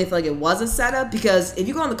differently if like it was a setup. Because if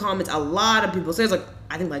you go in the comments, a lot of people, so there's like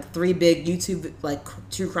I think like 3 big YouTube like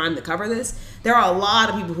true crime that cover this. There are a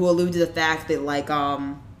lot of people who allude to the fact that like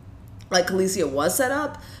Khaleesi was set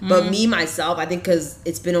up, but me myself, I think because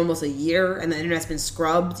it's been almost a year and the internet's been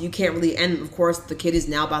scrubbed, you can't really. And of course, the kid is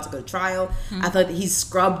now about to go to trial. I thought that he's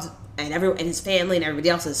scrubbed, and his family and everybody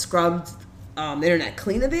else has scrubbed the internet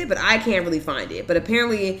clean of it, but I can't really find it. But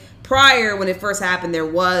apparently, prior when it first happened, there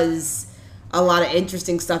was a lot of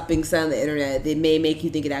interesting stuff being said on the internet that may make you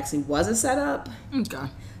think it actually was a setup. Okay.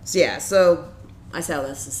 So yeah, so I said all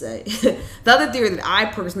this to say the other theory that I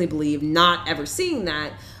personally believe, not ever seeing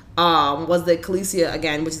that. Was that Khaleesi,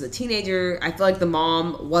 again, which is a teenager, I feel like the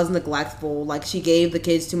mom was neglectful. Like, she gave the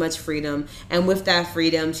kids too much freedom. And with that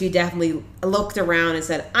freedom, she definitely looked around and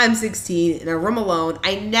said, I'm 16 in a room alone.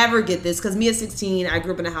 I never get this. Because me at 16, I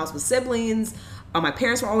grew up in a house with siblings. My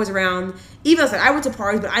parents were always around. Even as I went to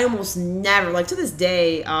parties, but I almost never, like to this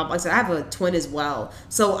day, like I said, I have a twin as well.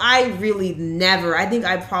 So I really never, I think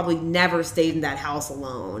I probably never stayed in that house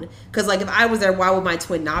alone. Because like if I was there, why would my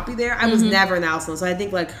twin not be there? I was never in the house alone. So I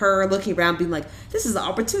think like her looking around being like, this is an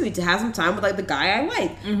opportunity to have some time with like the guy I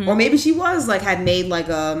like. Or maybe she was like, had made like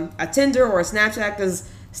a Tinder or a Snapchat,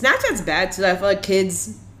 because Snapchat's bad too. I feel like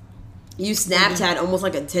kids use Snapchat almost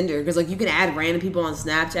like a Tinder, because like you can add random people on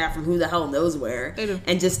Snapchat from who the hell knows where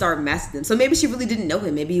and just start messing them. So maybe she really didn't know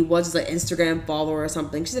him. Maybe he was just an Instagram follower or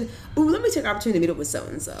something. She said, ooh, let me take an opportunity to meet up with so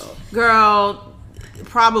and so. Girl,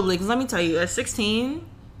 probably, because let me tell you, at 16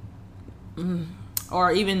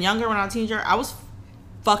 or even younger when I was a teenager, I was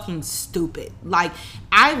fucking stupid. Like,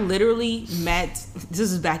 I literally met,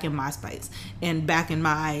 this is back in MySpace and back in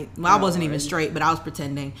my, well, I wasn't even straight, but I was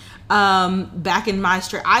pretending. Back in my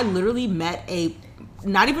straight, I literally met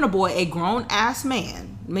not even a boy, a grown ass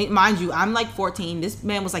man. Mind you, I'm like 14. This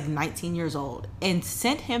man was like 19 years old, and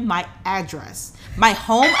sent him my address, my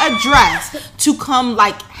home address, to come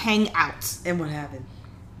like hang out. And what happened?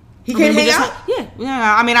 He came hang out?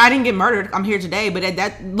 Yeah. I mean, I didn't get murdered. I'm here today. But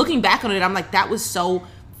that, looking back on it, I'm like, that was so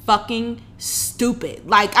fucking stupid.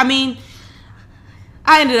 Like, I mean,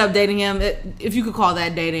 I ended up dating him, if you could call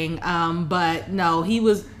that dating. But no, he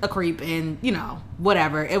was a creep, and, you know,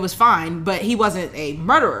 whatever. It was fine. But he wasn't a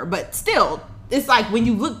murderer. But still, it's like, when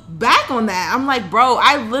you look back on that, I'm like, bro,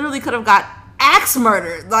 I literally could have got axe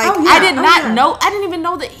murdered. Like, I did not know. I didn't even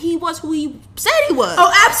know that he was who he said he was.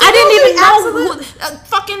 Oh, absolutely. I didn't even know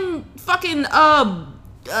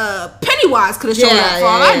who Pennywise could have shown up for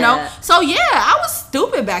all I know. So yeah, I was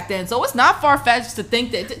stupid back then. So it's not far fetched to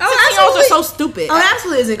think that 16-year-olds are so stupid. Oh,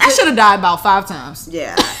 absolutely isn't. I should have died about 5 times.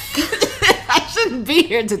 Yeah. I shouldn't be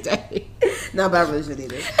here today. No, but I really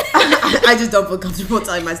shouldn't either. I just don't feel comfortable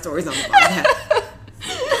telling my stories on the podcast.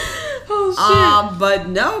 Oh, shit.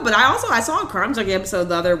 But I saw a Crime Junkie episode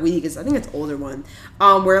the other week. I think it's an older one,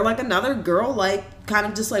 where like another girl like kind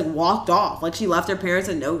of just like walked off. Like, she left her parents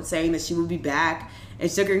a note saying that she would be back, and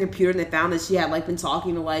she took her computer and they found that she had like been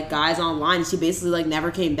talking to like guys online, and she basically like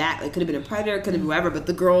never came back. Like, could have been a predator, could have been whoever, but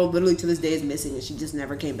the girl literally to this day is missing, and she just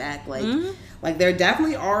never came back. Like, like there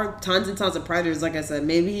definitely are tons and tons of predators. Like I said,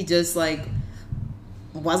 maybe he just like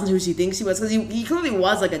wasn't who she thinks he was, because he clearly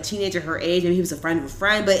was like a teenager her age. Maybe he was a friend of a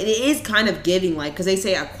friend, but it is kind of giving, like, because they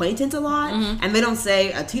say acquaintance a lot, and they don't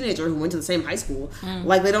say a teenager who went to the same high school.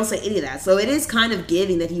 Like, they don't say any of that. So it is kind of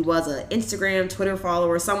giving that he was an Instagram, Twitter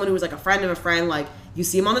follower, someone who was like a friend of a friend. Like, you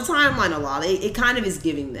see him on the timeline a lot. It kind of is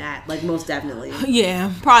giving that, like, most definitely.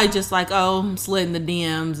 Yeah, probably just like, oh, slid in the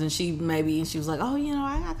DMs, and she was like, oh, you know,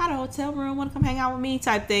 I got a hotel room, want to come hang out with me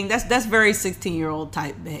type thing. That's very 16-year-old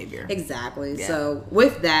type behavior. Exactly. Yeah. So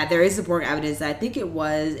with that, there is supporting evidence that I think it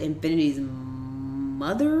was Infinity's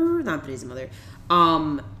mother, not Infinity's mother,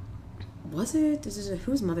 Was it?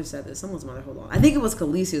 Whose mother said this? Someone's mother. Hold on. I think it was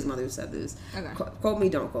Khaleesi's mother who said this. Okay. Quote me,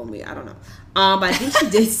 don't quote me. I don't know. But I think she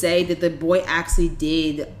did say that the boy actually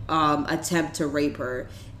did attempt to rape her.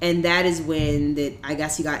 And that is when I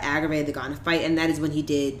guess he got aggravated, they got in a fight, and that is when he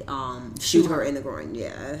did shoot her in the groin.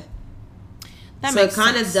 Yeah. That so makes it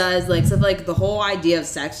kind of does, like the whole idea of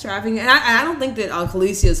sex trafficking. And I don't think that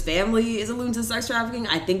Khaleesi's family is alluding to sex trafficking.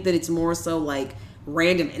 I think that it's more so like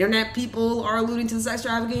random internet people are alluding to sex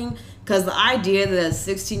trafficking. Because the idea that a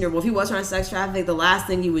 16-year-old, if he was trying to sex traffic, the last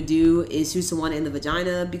thing you would do is shoot someone in the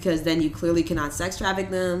vagina, because then you clearly cannot sex traffic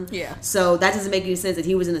them. Yeah. So that doesn't make any sense that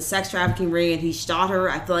he was in a sex trafficking ring and he shot her.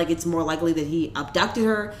 I feel like it's more likely that he abducted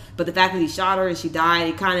her. But the fact that he shot her and she died,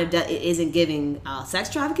 it kind of it isn't giving sex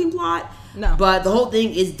trafficking plot. No. But the whole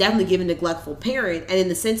thing is definitely giving neglectful parent. And in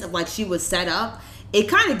the sense of like she was set up, it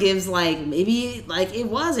kind of gives like maybe like it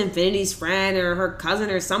was Infinity's friend or her cousin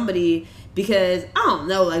or somebody. Because, I don't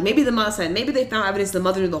know, like, maybe the mother said, maybe they found evidence the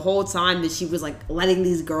mother knew the whole time that she was, like, letting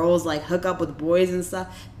these girls, like, hook up with boys and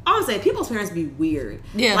stuff. Honestly, people's parents be weird.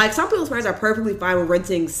 Yeah. Like, some people's parents are perfectly fine with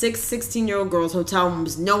renting 16-year-old girls hotel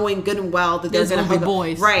rooms, knowing good and well that they're going to be hook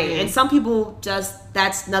boys. Up. Right. Yeah. And some people just,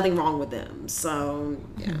 that's nothing wrong with them. So,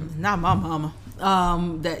 yeah. Not my mama.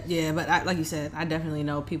 But like you said, I definitely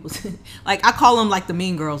know people. Like, I call them, like, the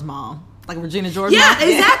Mean Girls mom. Like Regina George. Yeah, mom.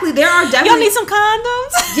 Exactly. There are definitely. Y'all need some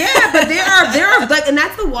condoms. Yeah, but there are like, and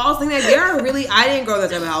that's the Walls thing. That there are really. I didn't grow up in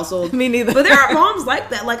that type of household. Me neither. But there are moms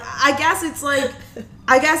like that. Like, I guess it's like,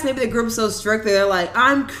 I guess maybe the group's so strict that they're like,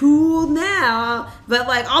 I'm cool now, but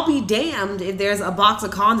like, I'll be damned if there's a box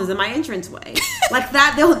of condoms in my entranceway. Like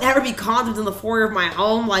that, there'll never be condoms in the foyer of my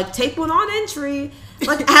home. Like, take one on entry.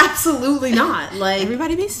 Like, absolutely not. Like,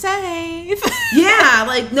 everybody be safe. Yeah,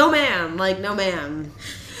 like, no ma'am. Like, no ma'am.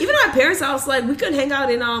 Even at my parents' house, like, we couldn't hang out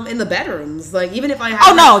in the bedrooms. Like, even if I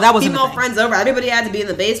had that wasn't female friends over, everybody had to be in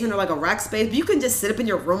the basement or like a rec space. But you couldn't just sit up in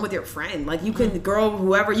your room with your friend. Like, you couldn't, girl,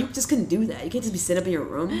 whoever, you just couldn't do that. You can't just be sitting up in your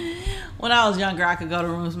room. When I was younger, I could go to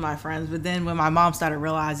rooms with my friends. But then when my mom started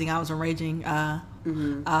realizing I was a raging homo,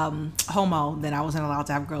 then I wasn't allowed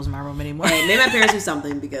to have girls in my room anymore. Hey, maybe my parents do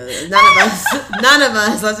something, because none of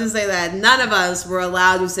us, let's just say that, none of us were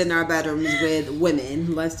allowed to sit in our bedrooms with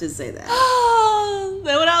women. Let's just say that.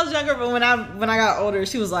 When I was younger, but when I got older,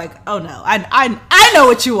 she was like, "Oh no, I know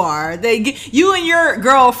what you are. You and your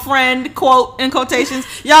girlfriend, quote in quotations,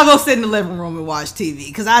 y'all go sit in the living room and watch TV,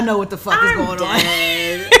 because I know what the fuck is going on."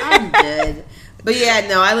 I'm dead. But yeah,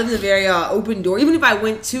 no, I lived in a very open door. Even if I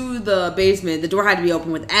went to the basement, the door had to be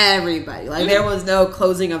open with everybody. Like, there was no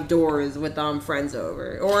closing of doors with friends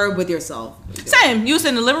over or with yourself. Same. You sit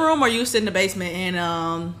in the living room or you sit in the basement,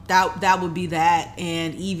 and that would be that.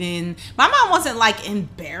 And even my mom wasn't like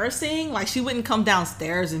embarrassing. Like, she wouldn't come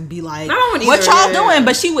downstairs and be like, "What y'all doing?"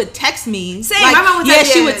 But she would text me. Same. Like, my mom would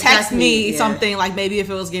she would text me something like maybe if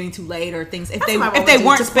it was getting too late or things. If they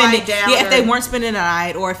weren't spending the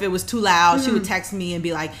night, or if it was too loud, she would text me and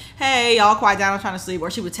be like, "Hey, y'all quiet down, I'm trying to sleep." Or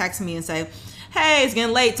she would text me and say, "Hey, it's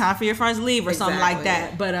getting late, time for your friends to leave," or something like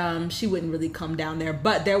that. But she wouldn't really come down there.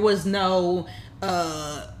 But there was no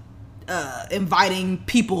inviting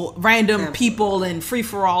people, random people, and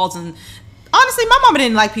free-for-alls. And honestly, my mama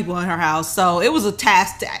didn't like people in her house, so it was a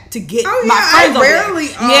task to get my friends over.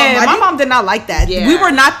 My mom did not like that. Yeah. We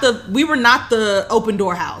were not the open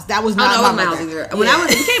door house. That was not my house either. When it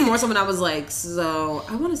became more so when I was like, so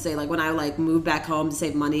I want to say like when I like moved back home to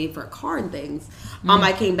save money for a car and things.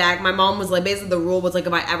 I came back. My mom was like, basically the rule was like,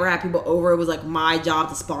 if I ever had people over, it was like my job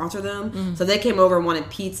to sponsor them. So if they came over and wanted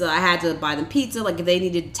pizza, I had to buy them pizza. Like if they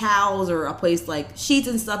needed towels or a place like sheets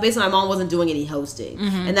and stuff. Basically, my mom wasn't doing any hosting,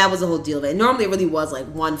 and that was the whole deal of it. Normally, it really was like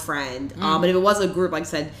one friend. But if it was a group, like I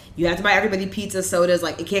said, you have to buy everybody pizza, sodas.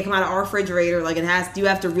 Like it can't come out of our refrigerator. Like you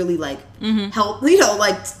have to really like help,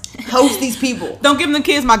 like host these people. Don't give them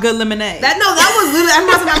kids my good lemonade. That was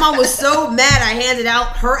literally. My mom was so mad. I handed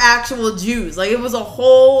out her actual juice. Like it was a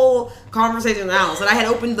whole conversation in the house, and I had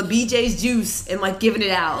opened the BJ's juice and like given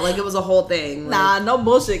it out. Like it was a whole thing. Like, no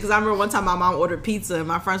bullshit. Because I remember one time my mom ordered pizza and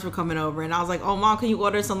my friends were coming over, and I was like, "Oh, mom, can you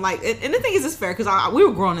order some like?" And the thing is, it's fair because we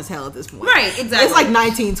were grown as hell at this point. Right, exactly. It's like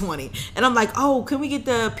 1920, and I'm like, "Oh, can we get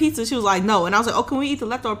the pizza?" She was like, "No," and I was like, "Oh, can we eat the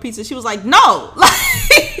leftover pizza?" She was like, "No."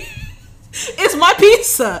 Like. It's my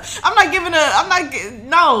pizza.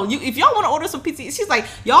 No. If y'all want to order some pizza, she's like,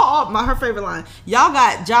 her favorite line, y'all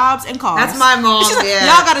got jobs and cars. That's my mom. She's like,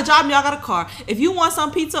 y'all got a job and y'all got a car. If you want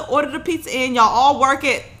some pizza, order the pizza in. Y'all all work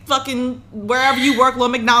at fucking wherever you work, little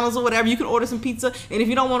McDonald's or whatever. You can order some pizza, and if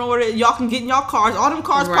you don't want to order it, y'all can get in y'all cars. All them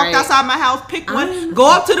cars parked outside my house. Pick one, go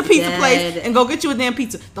up to the pizza place, and go get you a damn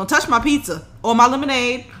pizza. Don't touch my pizza or my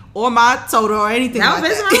lemonade or my soda or anything That like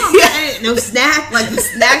was that. my mom. No snack. Like the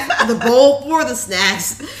snacks, the bowl for the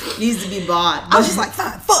snacks needs to be bought. I was just like,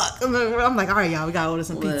 fuck. I'm like, all right, y'all, we gotta order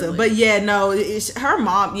some pizza. Literally. But yeah, no, her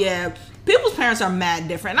mom, yeah. People's parents are mad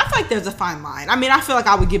different. And I feel like there's a fine line. I mean, I feel like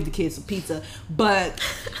I would give the kids some pizza, but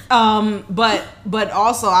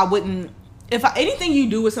also I wouldn't. If anything you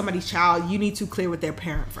do with somebody's child, you need to clear with their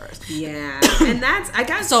parent first. Yeah, and that's, I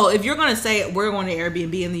guess. So if you're gonna say we're going to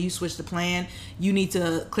Airbnb and then you switch the plan, you need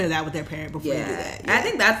to clear that with their parent before you do that. Yeah. I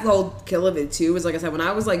think that's the whole kill of it too. Is like I said, when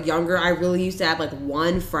I was like younger, I really used to have like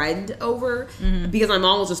one friend over because my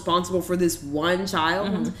mom was responsible for this one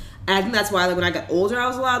child. And I think that's why, like, when I got older, I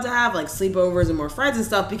was allowed to have like sleepovers and more friends and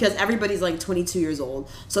stuff because everybody's like 22 years old.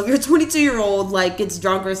 So if you're a 22-year-old, like, gets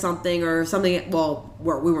drunk or something, well,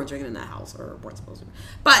 we weren't drinking in that house or weren't supposed to.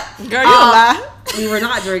 But girl, you lie. We were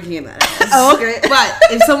not drinking in that house. Oh, okay. But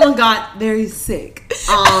if someone got very sick,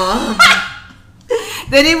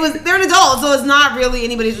 then they're an adult, so it's not really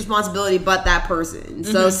anybody's responsibility but that person.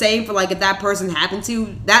 So same for like if that person happened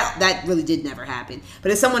to, that really did never happen.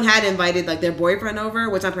 But if someone had invited like their boyfriend over,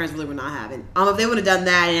 which my parents really were not having, if they would have done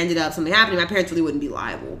that and ended up something happening, my parents really wouldn't be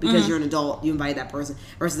liable because you're an adult, you invited that person.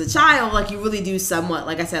 Versus a child, like you really do somewhat,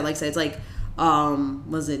 like I said, it's like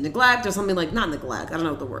was it neglect or something, like, not neglect, I don't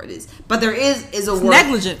know what the word is, but there is a word.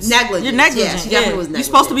 Negligence. You're negligent. Yeah, she definitely was negligent. You're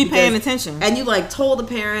supposed to be paying attention, and you like told the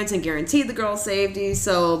parents and guaranteed the girl's safety,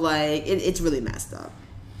 so like it's really messed up.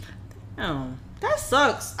 Oh, that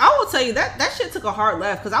sucks. I will tell you that shit took a hard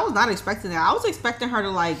left because I was not expecting that. I was expecting her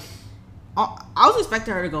to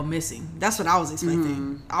go missing. That's what I was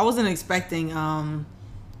expecting. I wasn't expecting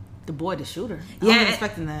the boy to shoot her. I wasn't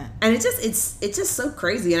expecting that. And it's just so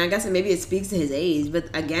crazy. And I guess maybe it speaks to his age.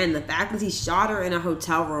 But again, the fact that he shot her in a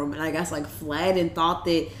hotel room and I guess like fled and thought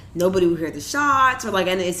that nobody would hear the shots, or like,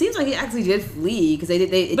 and it seems like he actually did flee because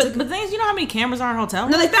But the thing is, you know how many cameras are in a hotel?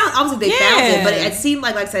 No, they found found it, but it seemed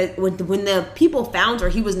like I said, when the people found her,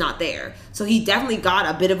 he was not there. So he definitely got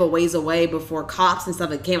a bit of a ways away before cops and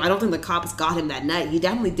stuff came. I don't think the cops got him that night. He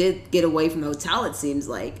definitely did get away from the hotel, it seems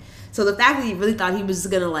like. So the fact that he really thought he was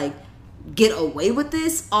gonna like get away with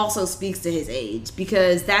this also speaks to his age,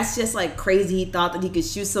 because that's just like crazy. He thought that he could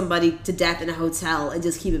shoot somebody to death in a hotel and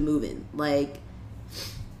just keep it moving. Like,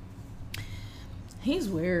 he's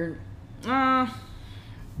weird. That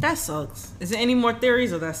sucks. Is there any more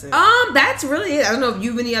theories or that's it? That's really it. I don't know if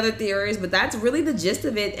you have any other theories, but that's really the gist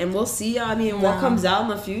of it, and we'll see. I mean, what comes out in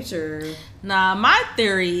the future. Nah, my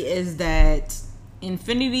theory is that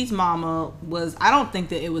Infinity's mama was, I don't think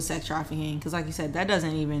that it was sex trafficking, because like you said, that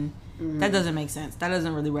doesn't make sense. That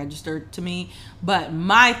doesn't really register to me. But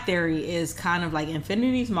my theory is kind of like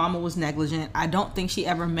Infinity's mama was negligent. I don't think she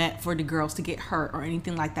ever meant for the girls to get hurt or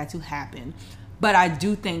anything like that to happen. But I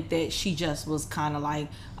do think that she just was kind of like,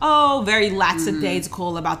 very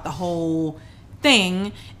lackadaisical about the whole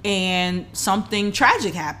thing, and something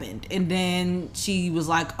tragic happened, and then she was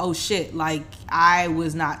like, oh shit, like I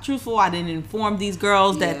was not truthful, I didn't inform these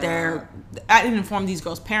girls that I didn't inform these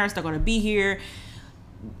girls' parents they're going to be here,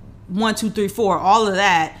 1 2 3 4, all of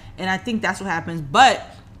that. And I think that's what happens. But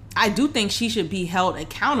I do think she should be held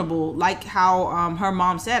accountable, like how her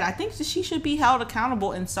mom said. I think that she should be held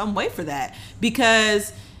accountable in some way for that,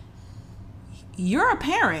 because you're a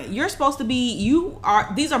parent. You're supposed to be,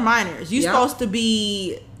 these are minors. You're supposed to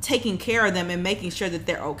be taking care of them and making sure that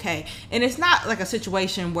they're okay. And it's not like a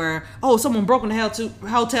situation where, someone broke in the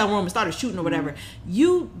hotel room and started shooting or whatever.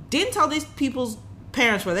 You didn't tell these people's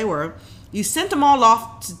parents where they were. You sent them all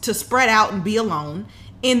off to spread out and be alone.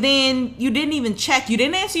 And then you didn't even check. You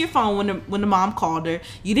didn't answer your phone when the mom called her.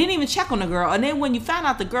 You didn't even check on the girl. And then when you found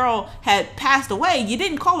out the girl had passed away, you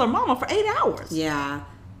didn't call her mama for 8 hours. Yeah.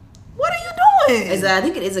 What are you doing? I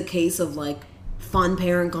think it is a case of like fun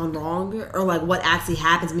parent gone wrong, or like what actually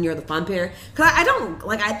happens when you're the fun parent. Because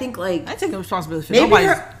I think I take responsibility for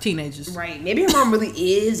nobody's teenagers. Right. Maybe her mom really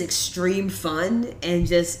is extreme fun and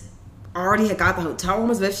just already had got the hotel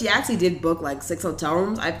rooms, but if she actually did book like 6 hotel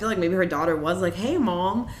rooms, I feel like maybe her daughter was like, hey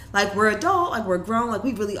mom, like we're adult, like we're grown, like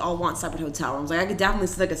we really all want separate hotel rooms. Like I could definitely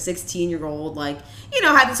see like a 16-year-old like,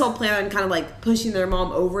 had this whole plan and kind of like pushing their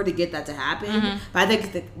mom over to get that to happen. But I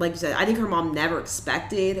think like you said, I think her mom never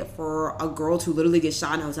expected for a girl to literally get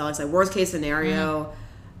shot in a hotel. It's like worst case scenario.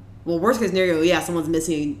 Well, worst case scenario, someone's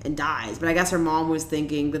missing and dies. But I guess her mom was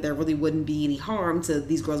thinking that there really wouldn't be any harm to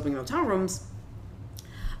these girls being in hotel rooms.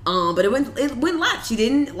 But it went left. She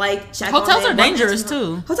didn't like check. Hotels are dangerous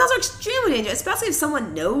too. Hotels are extremely dangerous, especially if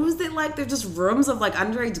someone knows that like there's just rooms of like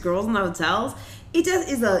underage girls in the hotels. It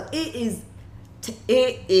is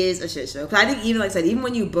It is a shit show. Because I think even, like I said, even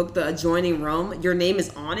when you book the adjoining room, your name is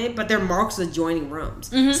on it, but they're marked as adjoining rooms.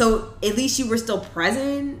 Mm-hmm. So at least you were still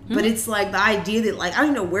present. Mm-hmm. But it's like the idea that, like, I don't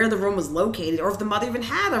even know where the room was located or if the mother even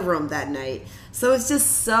had a room that night. So it's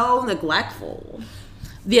just so neglectful.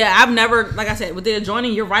 Yeah, I've never, like I said, with the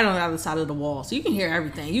adjoining, you're right on the other side of the wall, so you can hear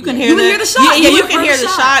everything. You can hear the shot. Yeah, you can hear the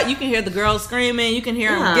shot. You can hear the girls screaming. You can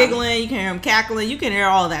hear them giggling. You can hear them cackling. You can hear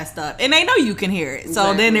all that stuff, and they know you can hear it.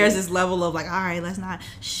 So then there's this level of like, all right, let's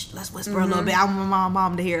whisper a little bit. I want my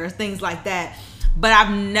mom to hear us, things like that. But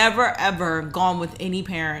I've never ever gone with any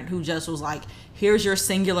parent who just was like, here's your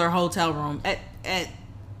singular hotel room at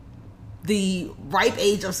the ripe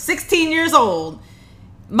age of 16 years old.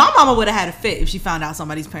 My mama would have had a fit if she found out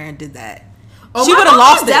somebody's parent did that. Oh, she would have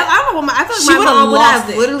lost it. I feel like my mom would have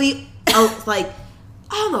literally, like,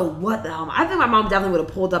 I don't know what the hell. I think my mom definitely would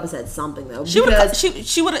have pulled up and said something though. She would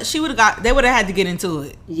have got. They would have had to get into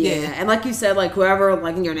it. Yeah, and like you said, like whoever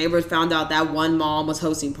like in your neighbors found out that one mom was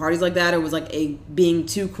hosting parties like that, or was like being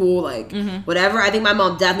too cool, like whatever. I think my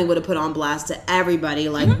mom definitely would have put on blast to everybody.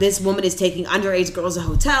 Like this woman is taking underage girls to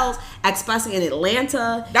hotels, especially in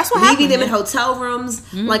Atlanta. That's what leaving happened, them in hotel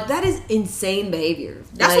rooms. Like that is insane behavior.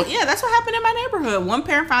 That's what happened in my neighborhood. One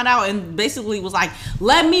parent found out and basically was like,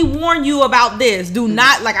 "Let me warn you about this. Do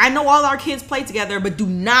not, like, I know all our kids play together, but do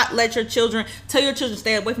not let your children, tell your children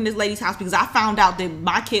stay away from this lady's house because I found out that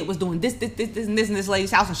my kid was doing this, and this in this lady's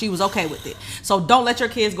house and she was okay with it. So don't let your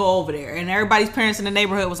kids go over there." And everybody's parents in the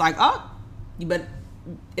neighborhood was like, "Oh, but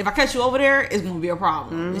if I catch you over there, it's going to be a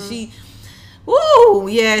problem." And she,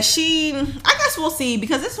 I guess we'll see,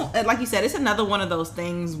 because it's, like you said, it's another one of those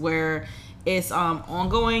things where it's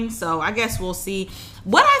ongoing. So I guess we'll see.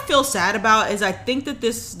 What I feel sad about is I think that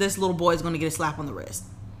this little boy is going to get a slap on the wrist.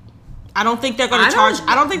 I don't think they're going to charge.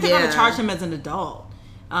 I don't think they're going to charge him as an adult.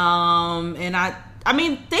 And I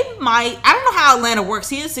mean, they might. I don't know how Atlanta works.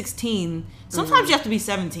 He is 16. Sometimes you have to be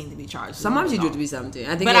 17 to be charged. Sometimes you do have to be 17.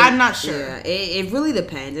 I think, but I'm not sure. Yeah, it really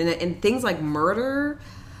depends, and things like murder,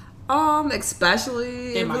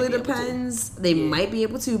 especially, it really depends. They might be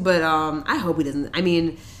able to, but I hope he doesn't. I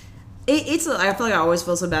mean. I feel like I always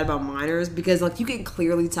feel so bad about minors because, like, you can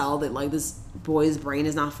clearly tell that, like, this boy's brain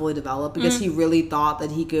is not fully developed because he really thought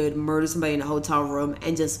that he could murder somebody in a hotel room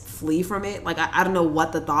and just flee from it. Like, I don't know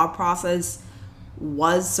what the thought process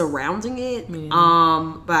was surrounding it.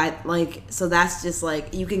 But, like, so that's just,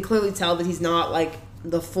 like, you can clearly tell that he's not, like,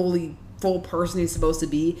 the full person he's supposed to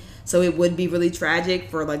be. So it would be really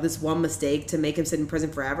tragic for like this one mistake to make him sit in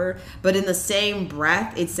prison forever. But in the same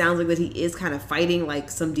breath, it sounds like that he is kind of fighting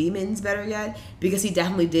like some demons, better yet, because he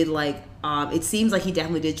definitely did like it seems like he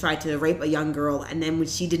definitely did try to rape a young girl, and then when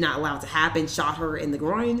she did not allow it to happen, shot her in the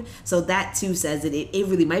groin. So that too says that it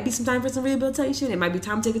really might be some time for some rehabilitation. It might be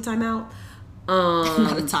time to take a time out.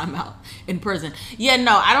 Not a timeout in prison. Yeah,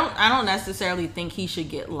 no, I don't necessarily think he should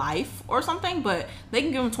get life or something, but they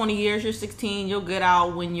can give him 20 years. You're 16, you'll get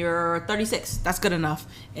out when you're 36. That's good enough.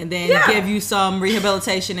 And then give you some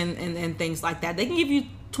rehabilitation and things like that. They can give you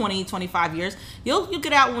 20, 25 years. You'll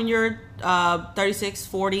get out when you're 36,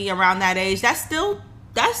 40, around that age. I feel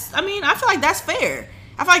like that's fair.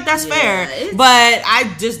 But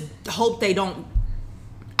I just hope they don't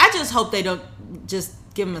just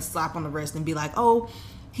give him a slap on the wrist and be like, "Oh,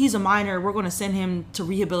 he's a minor. We're going to send him to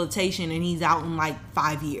rehabilitation, and he's out in like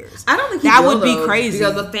 5 years." I don't think that would be crazy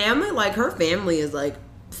because the family, like her family, is like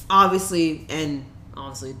obviously,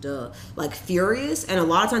 like furious. And a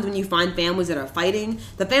lot of times when you find families that are fighting,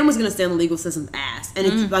 the family's going to stay on the legal system's ass. And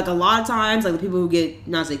it's like a lot of times, like the people who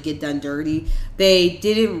get done dirty, they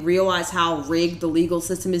didn't realize how rigged the legal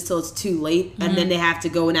system is till it's too late, and then they have to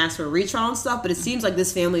go and ask for a retrial and stuff. But it seems like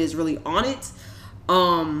this family is really on it.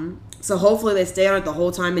 So hopefully they stay on it the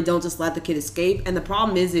whole time and don't just let the kid escape. And the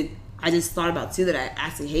problem is that I just thought about too that I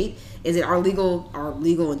actually hate is that our legal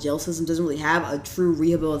and jail system doesn't really have a true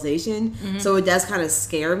rehabilitation. So it does kind of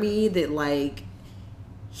scare me that like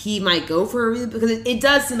he might go for a because it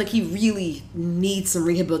does seem like he really needs some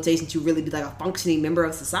rehabilitation to really be like a functioning member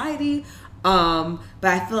of society. But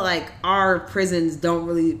I feel like our prisons don't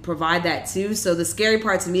really provide that too. So the scary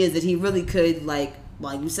part to me is that he really could like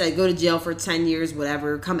you said, go to jail for 10 years,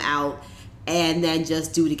 whatever, come out, and then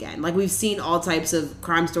just do it again. Like, we've seen all types of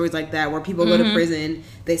crime stories like that, where people go to prison,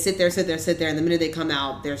 they sit there, and the minute they come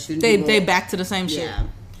out, they're shooting people. They back to the same shit.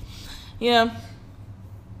 Yeah.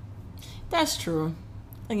 That's true.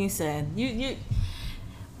 Like you said, you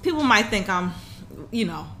people might think I'm,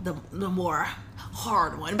 the more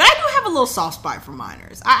hard one, but I do have a little soft spot for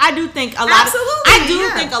minors. I do think a lot.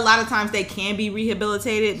 Think a lot of times they can be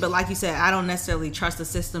rehabilitated, but like you said, I don't necessarily trust the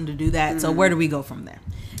system to do that. So where do we go from there?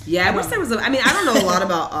 Yeah, I wish there was I don't know a lot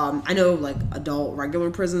about, I know, like, adult regular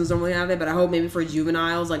prisons don't really have it, but I hope maybe for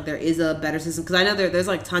juveniles, like, there is a better system, because I know there's,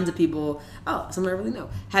 like, tons of people, someone I really know,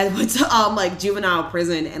 went to, like, juvenile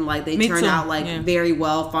prison, and, like, they turn out, like, very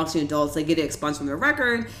well-functioning adults. They get it expunged from their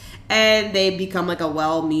record, and they become, like, a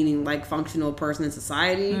well-meaning, like, functional person in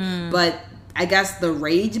society, but I guess the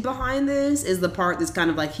rage behind this is the part that's kind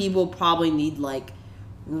of, like, he will probably need, like,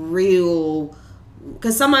 real...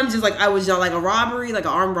 Because sometimes just, like, I was young, like, a robbery, like,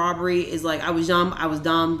 an armed robbery is, like, I was young, I was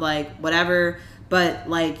dumb, like, whatever. But,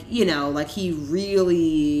 like, you know, like, he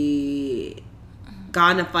really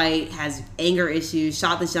got in a fight, has anger issues,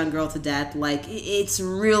 shot this young girl to death. Like, it's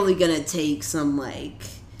really going to take some, like...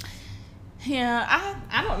 Yeah,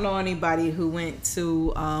 I don't know anybody who went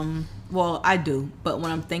to... well, I do, but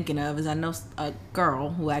what I'm thinking of is I know a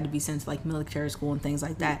girl who had to be sent to, like, military school and things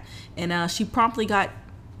like that. And she promptly got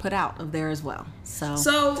put out of there as well.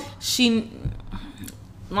 So she,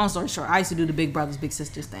 long story short, I used to do the big brothers big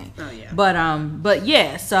sisters thing. Oh yeah. But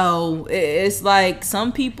yeah, so it's like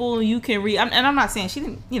some people you can read, and I'm not saying she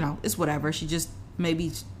didn't, you know, it's whatever. She just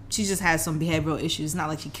has some behavioral issues. It's not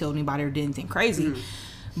like she killed anybody or did anything crazy.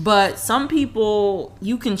 But some people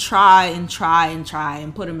you can try and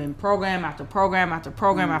put them in program after program after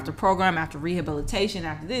program after program after rehabilitation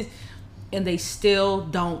after this, and they still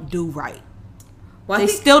don't do right. Well, they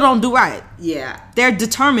still don't do right. Yeah. They're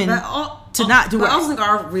determined to not do right. I also think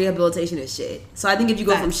our rehabilitation is shit. So I think if you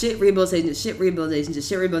go from shit rehabilitation to shit rehabilitation to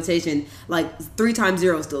shit rehabilitation, like 3 times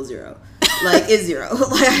 0 is still 0. Like, is 0.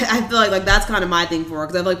 Like, I feel like that's kind of my thing for it.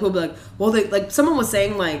 Because I feel like people be like, well, they, like, someone was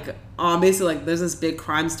saying, like, basically, like, there's this big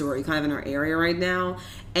crime story kind of in our area right now.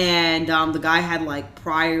 And the guy had, like,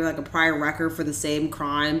 a prior record for the same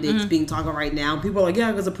crime that's being talked about right now. And people are like, yeah,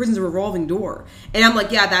 because the prison's a revolving door. And I'm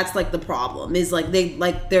like, yeah, that's, like, the problem. Is, like,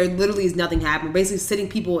 there literally is nothing happening. Basically sitting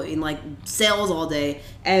people in, like, cells all day.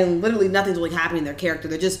 And literally nothing's really happening in their character.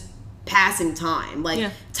 They're just passing time.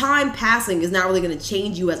 Like, time passing is not really going to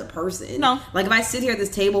change you as a person. No. Like, if I sit here at this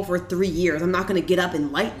table for 3 years, I'm not going to get up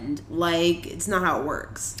enlightened. Like, it's not how it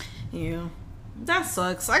works. Yeah. That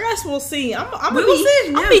sucks. I guess we'll see. I'm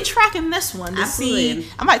gonna be tracking this one to see.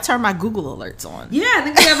 I might turn my Google alerts on. Yeah, I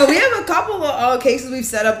think we have a couple of cases we've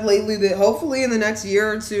set up lately that hopefully in the next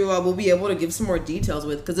year or two we'll be able to give some more details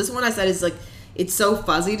with. Because this one I said is like, it's so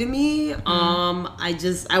fuzzy to me.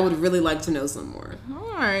 I would really like to know some more.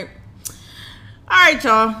 All right,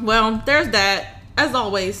 y'all. Well, there's that. As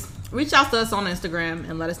always, reach out to us on Instagram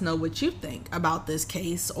and let us know what you think about this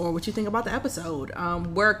case or what you think about the episode.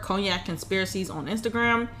 We're Cognac Conspiracies on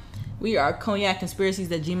Instagram. We are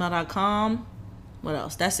cognacconspiracies@gmail.com. What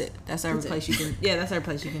else? That's it. That's every place you can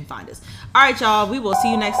find us. All right, y'all. We will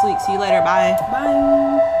see you next week. See you later. Bye.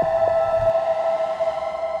 Bye.